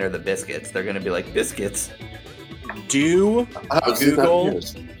Lawnmower Man or the Biscuits. They're going to be like, Biscuits. Do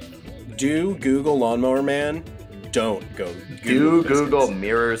Google Lawnmower Man. Don't go Google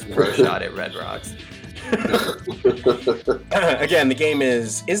Mirrors Pro Shot at Red Rocks. Again, the game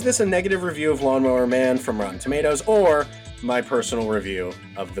is this a negative review of Lawnmower Man from Rotten Tomatoes, or my personal review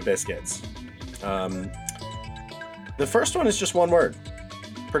of the Biscuits? The first one is just one word.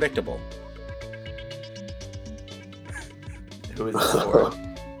 Predictable. Who is this for?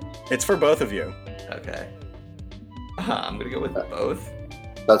 It's for both of you. Okay. I'm gonna go with both.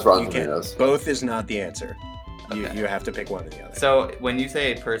 That's Rotten Tomatoes. Both is not the answer. Okay. You have to pick one or the other. So when you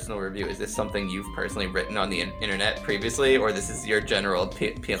say personal review, is this something you've personally written on the internet previously, or this is your general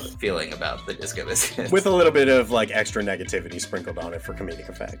feeling about the Disco Biscuits? With a little bit of like extra negativity sprinkled on it for comedic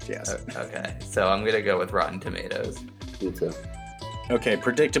effect, yes. Okay, so I'm gonna go with Rotten Tomatoes. Me too. Okay,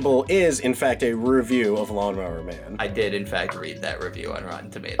 Predictable is in fact a review of Lawnmower Man. I did in fact read that review on Rotten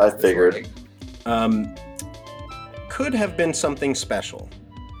Tomatoes. I figured. Could have been something special.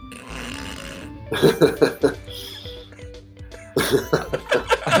 I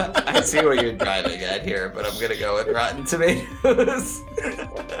see what you're driving at here, but I'm gonna go with Rotten Tomatoes.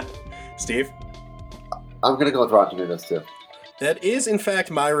 Steve? I'm gonna go with Rotten Tomatoes too. That is in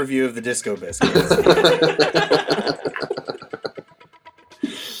fact my review of the Disco Biscuits.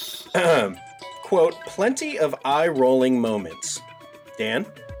 Quote, plenty of eye-rolling moments. Dan?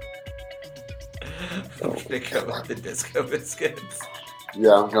 I'm gonna go with the Disco Biscuits.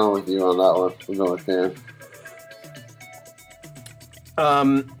 Yeah, I'm going with you on that one. I'm going with Dan.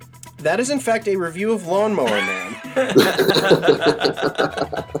 That is in fact a review of Lawnmower Man.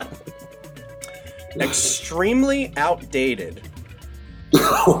 Extremely outdated.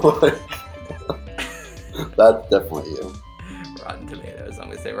 That's definitely you. Rotten Tomatoes. I'm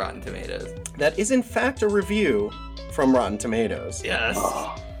gonna say Rotten Tomatoes. That is in fact a review from Rotten Tomatoes. Yes.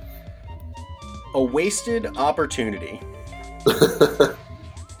 A wasted opportunity.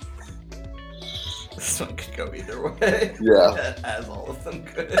 This one could go either way. Yeah. As all of them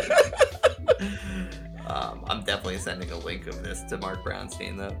could. I'm definitely sending a link of this to Mark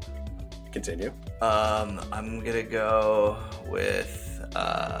Brownstein, though. Continue. I'm gonna go with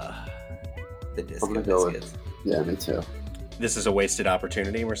the Disco Biscuits. Yeah, me too. This is a wasted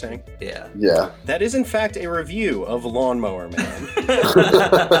opportunity, we're saying? Yeah. Yeah. That is in fact a review of Lawnmower Man.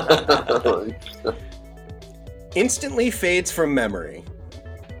 Instantly fades from memory.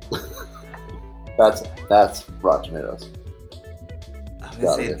 That's Rotten Tomatoes. I'm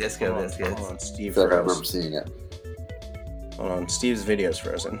gonna say Disco Biscuits. Hold on, Steve I froze. remember seeing it. Hold on, Steve's video's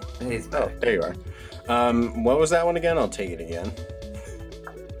frozen. He's back. Oh, there you are. What was that one again? I'll take it again.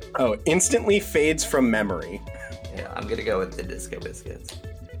 Oh, instantly fades from memory. Yeah, I'm gonna go with the Disco Biscuits.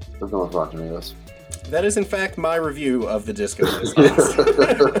 I'm going with Rotten Tomatoes. That is in fact my review of the Disco Biscuits.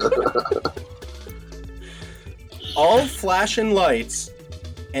 All flash and lights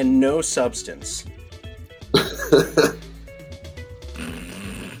and no substance.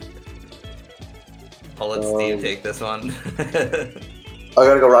 I'll let Steve take this one. I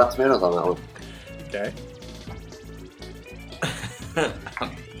gotta go Rotten Tomatoes on that one. Okay.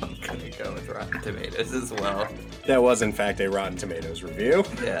 I'm gonna go with Rotten Tomatoes as well. That was in fact a Rotten Tomatoes review.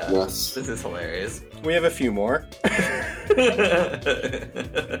 Yeah. Yes. This is hilarious. We have a few more.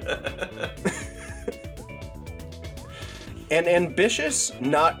 An ambitious,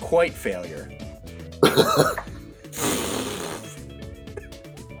 not quite failure.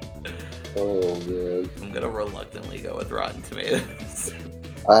 Oh, man. I'm gonna reluctantly go with Rotten Tomatoes.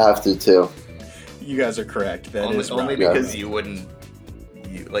 I have to, too. You guys are correct. That is only Rotten. because you wouldn't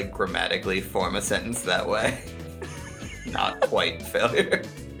like grammatically form a sentence that way. Not quite failure.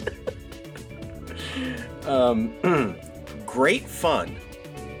 Great fun.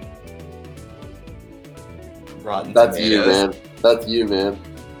 Rotten That's Tomatoes. you, man. That's you, man.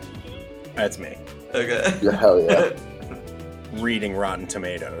 That's me. Okay. Yeah, hell yeah. Reading Rotten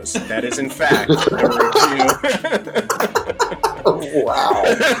Tomatoes. That is in fact a review. Wow.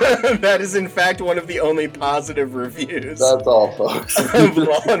 That is in fact one of the only positive reviews That's all, folks. of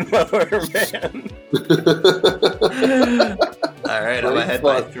Lawnmower Man. All right, I'm ahead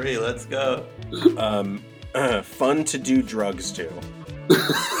by 3. Let's go. Fun to do drugs to.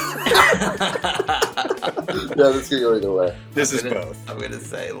 Yeah, this could go either way. This is both. I'm gonna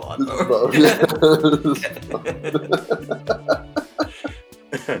say This is Lawnmower. both.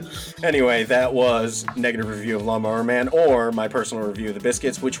 Anyway, that was negative review of Lawnmower Man, or my personal review of the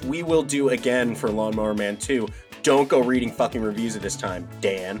Biscuits, which we will do again for Lawnmower Man 2. Don't go reading fucking reviews at this time,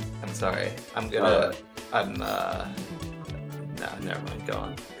 Dan. I'm sorry. I'm gonna. No, never mind. Go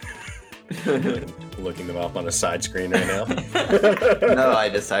on. Looking them up on a side screen right now. No, I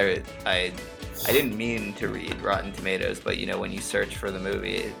decided I didn't mean to read Rotten Tomatoes, but you know when you search for the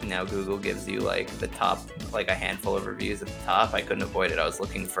movie, now Google gives you like the top, like a handful of reviews at the top. I couldn't avoid it. I was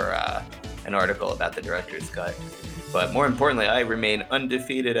looking for an article about the director's cut. But more importantly, I remain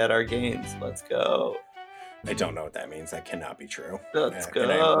undefeated at our games. Let's go. I don't know what that means. That cannot be true. Let's go.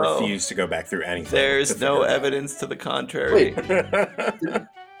 And I refuse to go back through anything. There's no evidence to the contrary. Wait.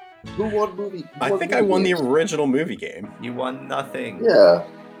 Who won movie? I think I won the original movie game. You won nothing. Yeah.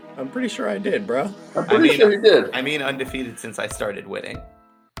 I'm pretty sure I did, bro. I'm pretty sure you did. I mean, undefeated since I started winning.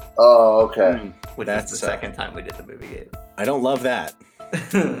 Oh, okay. Which is the second time we did the movie game. I don't love that.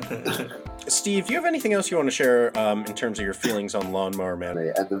 Steve, do you have anything else you want to share in terms of your feelings on Lawnmower Man?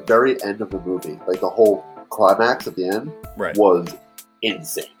 At the very end of the movie, like the whole climax at the end, was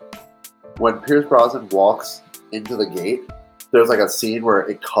insane. When Pierce Brosnan walks into the gate, there's like a scene where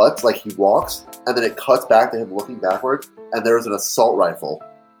it cuts, like he walks, and then it cuts back to him looking backwards, and there's an assault rifle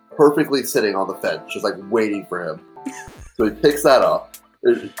perfectly sitting on the fence, just like waiting for him. So he picks that up.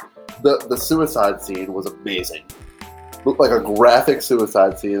 The suicide scene was amazing. Looked like a graphic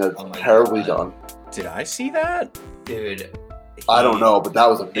suicide scene that's terribly done. Did I see that? Dude. I don't know, but that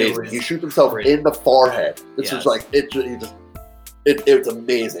was amazing. He shoots himself in the forehead. It's just like, it's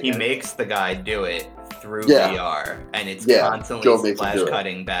amazing. He makes the guy do it through VR, and it's constantly flash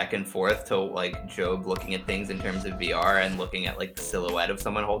cutting back and forth to like Job looking at things in terms of VR and looking at like the silhouette of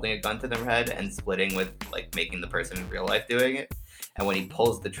someone holding a gun to their head and splitting with like making the person in real life doing it. And when he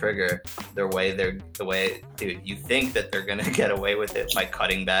pulls the trigger, dude, you think that they're gonna get away with it by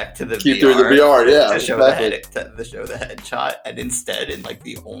cutting back to the Keep VR, doing the VR, yeah, to show the headshot, and instead, in like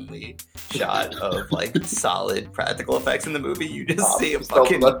the only shot of like solid practical effects in the movie, you just see a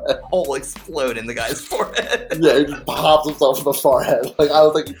fucking hole explode in the guy's forehead. Yeah, he just pops himself in the forehead. Like I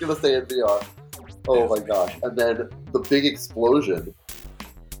was like, he's gonna stay in VR. Oh my gosh! And then the big explosion.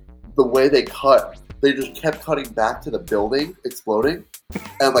 The way they cut. They just kept cutting back to the building exploding,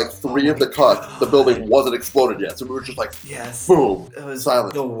 and like three of the cuts, the building wasn't exploded yet. So we were just like, boom, it was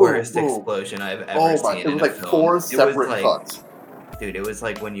silence. The worst explosion I've ever seen. It was like four separate cuts. Dude, it was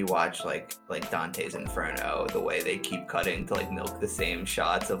like when you watch like Dante's Inferno, the way they keep cutting to like milk the same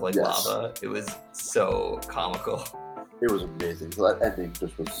shots of like lava. It was so comical. It was amazing. So that ending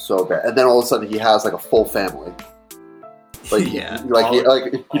just was so bad. And then all of a sudden he has like a full family. Like,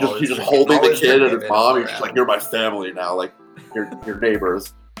 he's just holding the kid and his mom. He's just like, you're my family now. Like, your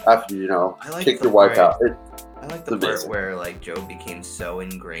neighbors. After kick your wife out. I like the part where like Joe became so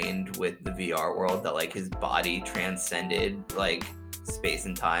ingrained with the VR world that like his body transcended like space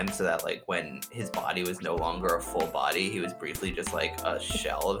and time, so that like when his body was no longer a full body, he was briefly just like a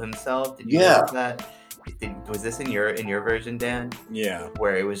shell of himself. Did you notice that? Was this in your version, Dan? Yeah.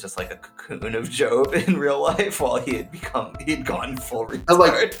 Where it was just like a cocoon of Job in real life while he had gone full retard. And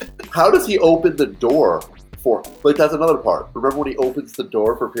like, how does he open the door for? Like, that's another part. Remember when he opens the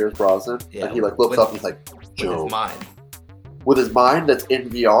door for Pierce Brosnan? Yeah. And he like looks up and he's like, Job. With his mind that's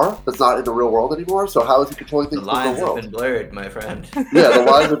in VR, that's not in the real world anymore. So how is he controlling things in the real world? The lines have been blurred, my friend. Yeah, the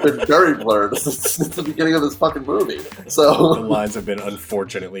lines have been very blurred since the beginning of this fucking movie. So the lines have been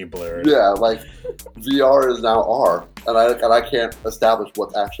unfortunately blurred. Yeah, like VR is now R, and I can't establish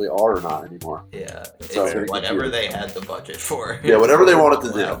what's actually R or not anymore. Yeah, so whatever they had the budget for. Yeah, whatever they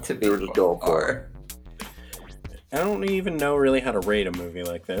wanted to do, they were just going for it. I don't even know really how to rate a movie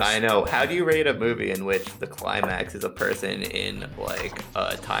like this. I know. How do you rate a movie in which the climax is a person in like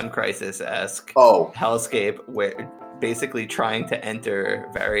a time crisis-esque hellscape where basically trying to enter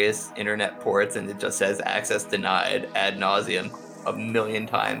various internet ports and it just says access denied ad nauseum a million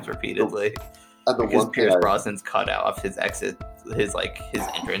times repeatedly? Because Pierce Brosnan's cut off his exit, his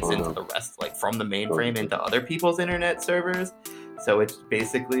entrance into the rest, like from the mainframe into other people's internet servers. So it's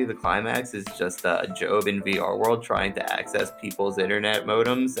basically the climax is just Job in VR world trying to access people's internet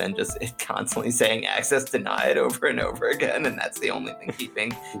modems and just constantly saying access denied over and over again, and that's the only thing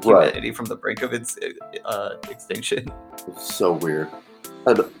keeping humanity from the brink of its extinction. It's so weird.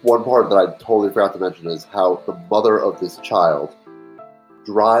 And one part that I totally forgot to mention is how the mother of this child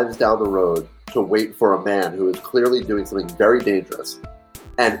drives down the road to wait for a man who is clearly doing something very dangerous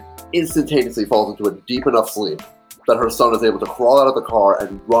and instantaneously falls into a deep enough sleep that her son is able to crawl out of the car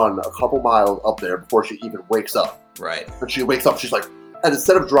and run a couple miles up there before she even wakes up. Right. And she wakes up, she's like, and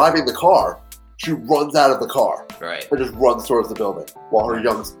instead of driving the car, she runs out of the car. Right. And just runs towards the building while her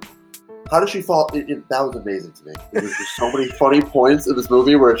young... How did she fall? That was amazing to me. There's just so many funny points in this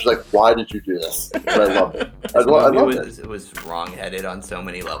movie where it's like, why did you do this? And I loved it. It was wrong-headed on so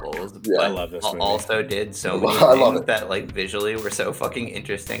many levels. Yeah, but I love this movie. Also did so many things that like visually were so fucking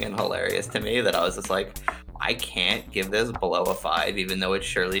interesting and hilarious to me that I was just like, I can't give this below a 5, even though it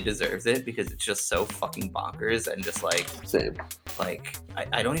surely deserves it, because it's just so fucking bonkers and just like... Same. Like,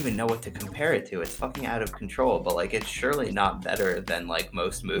 I don't even know what to compare it to. It's fucking out of control, but like, it's surely not better than like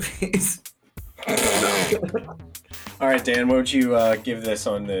most movies. All right, Dan, what would you give this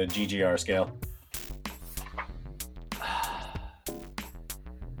on the GGR scale?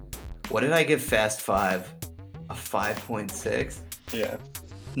 What did I give Fast Five? A 5.6? Yeah.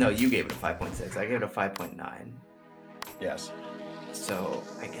 No, you gave it a 5.6. I gave it a 5.9. Yes. So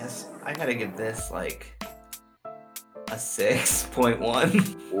I guess I gotta give this like a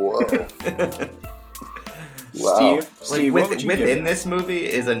 6.1. Whoa. Wow. Steve, what would you give within it? this movie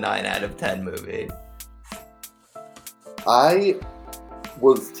is a 9 out of 10 movie. I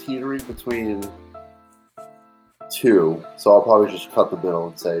was teetering between 2, so I'll probably just cut the middle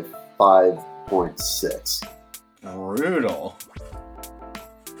and say 5.6. Brutal.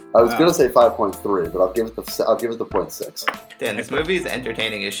 I was gonna say 5.3, but I'll give it the 0.6. Dan, this movie is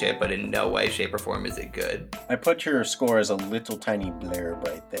entertaining as shit, but in no way, shape, or form is it good. I put your score as a little tiny blurb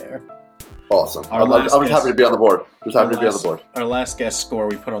right there. Awesome. Our I'm last just guest- happy to be on the board. Just happy to be on the board. Our last guest score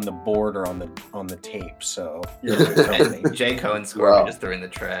we put on the board or on the tape, so you're a good company. Jay Cohen's score Wow. we just threw in the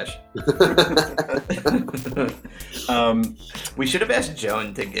trash. We should have asked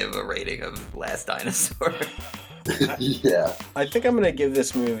Joan to give a rating of Last Dinosaur. Yeah. I think I'm gonna give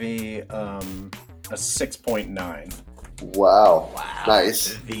this movie a 6.9. Wow. Wow.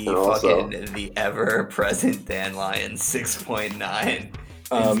 Nice. The And also- the ever-present Dan Lyon 6.9.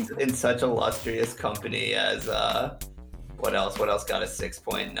 In such illustrious company as what else got a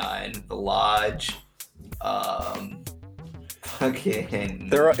 6.9? The Lodge. Fucking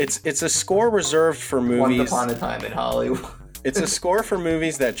It's a score reserved for movies. Once Upon a Time in Hollywood. It's a score for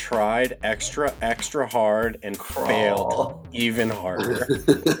movies that tried extra hard and failed even harder.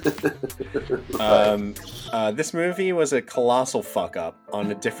 This movie was a colossal fuck up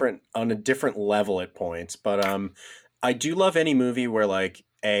on a different level at points, but I do love any movie where like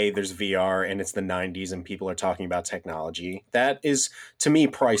there's VR and it's the 90s and people are talking about technology. That is to me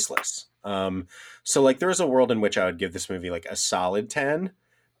priceless. So like there's a world in which I would give this movie like a solid 10.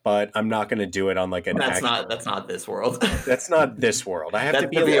 But I'm not going to do it on like an. That's not this world. That's not this world. I have That's to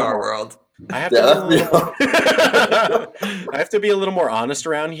be the a little VR more, world. I have to be I have to be a little more honest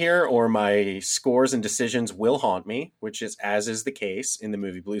around here, or my scores and decisions will haunt me, which is as is the case in the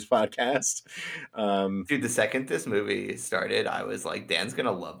Movie Blues podcast. Dude, the second this movie started, I was like, Dan's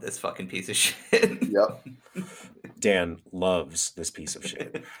gonna love this fucking piece of shit. Yep. Dan loves this piece of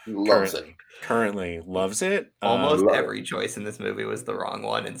shit. He loves it. Currently loves it. Almost love every choice in this movie was the wrong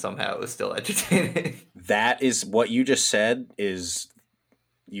one, and somehow it was still entertaining. That is what you just said.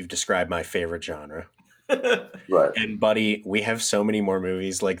 You've described my favorite genre. Right. And buddy, we have so many more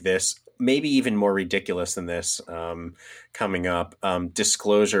movies like this, maybe even more ridiculous than this, coming up.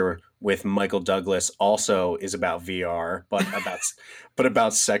 Disclosure with Michael Douglas also is about VR, but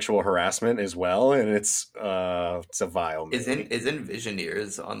about sexual harassment as well, and it's a vile movie. Isn't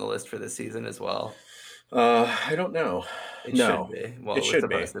Visioneers on the list for this season as well? I don't know. It No, should be. Well, it should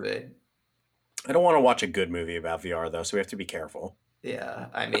be. supposed to be. I don't want to watch a good movie about VR though, so we have to be careful. Yeah,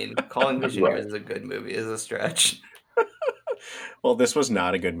 I mean, calling Visioneers a good movie is a stretch. Well, this was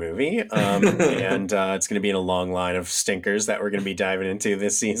not a good movie, and it's going to be in a long line of stinkers that we're going to be diving into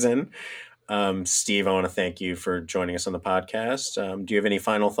this season. Steve, I want to thank you for joining us on the podcast. Do you have any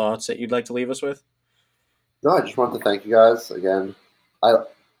final thoughts that you'd like to leave us with? No, I just wanted to thank you guys again. I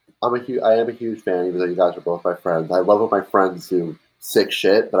am a huge fan, even though you guys are both my friends. I love when my friends do sick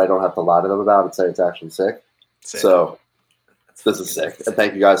shit, but I don't have to lie to them about it and say it's actually sick. So this is sick. And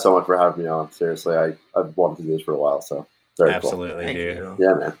thank you guys so much for having me on. Seriously, I've wanted to do this for a while, so very Absolutely, Thank dude. you.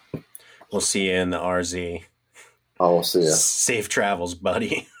 Yeah, man. We'll see you in the RZ. Oh, we'll see you. Safe travels,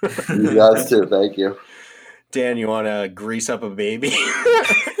 buddy. You guys too. Thank you. Dan, you want to grease up a baby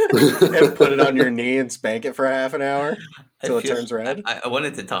and put it on your knee and spank it for half an hour until it turns red? I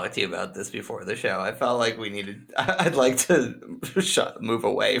wanted to talk to you about this before the show. I felt like I'd like to move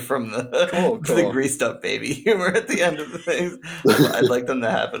away from the Cool. greased up baby humor at the end of the things. I'd like them to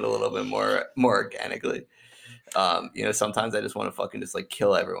happen a little bit more organically. Sometimes I just want to fucking just like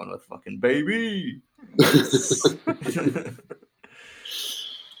kill everyone with fucking baby.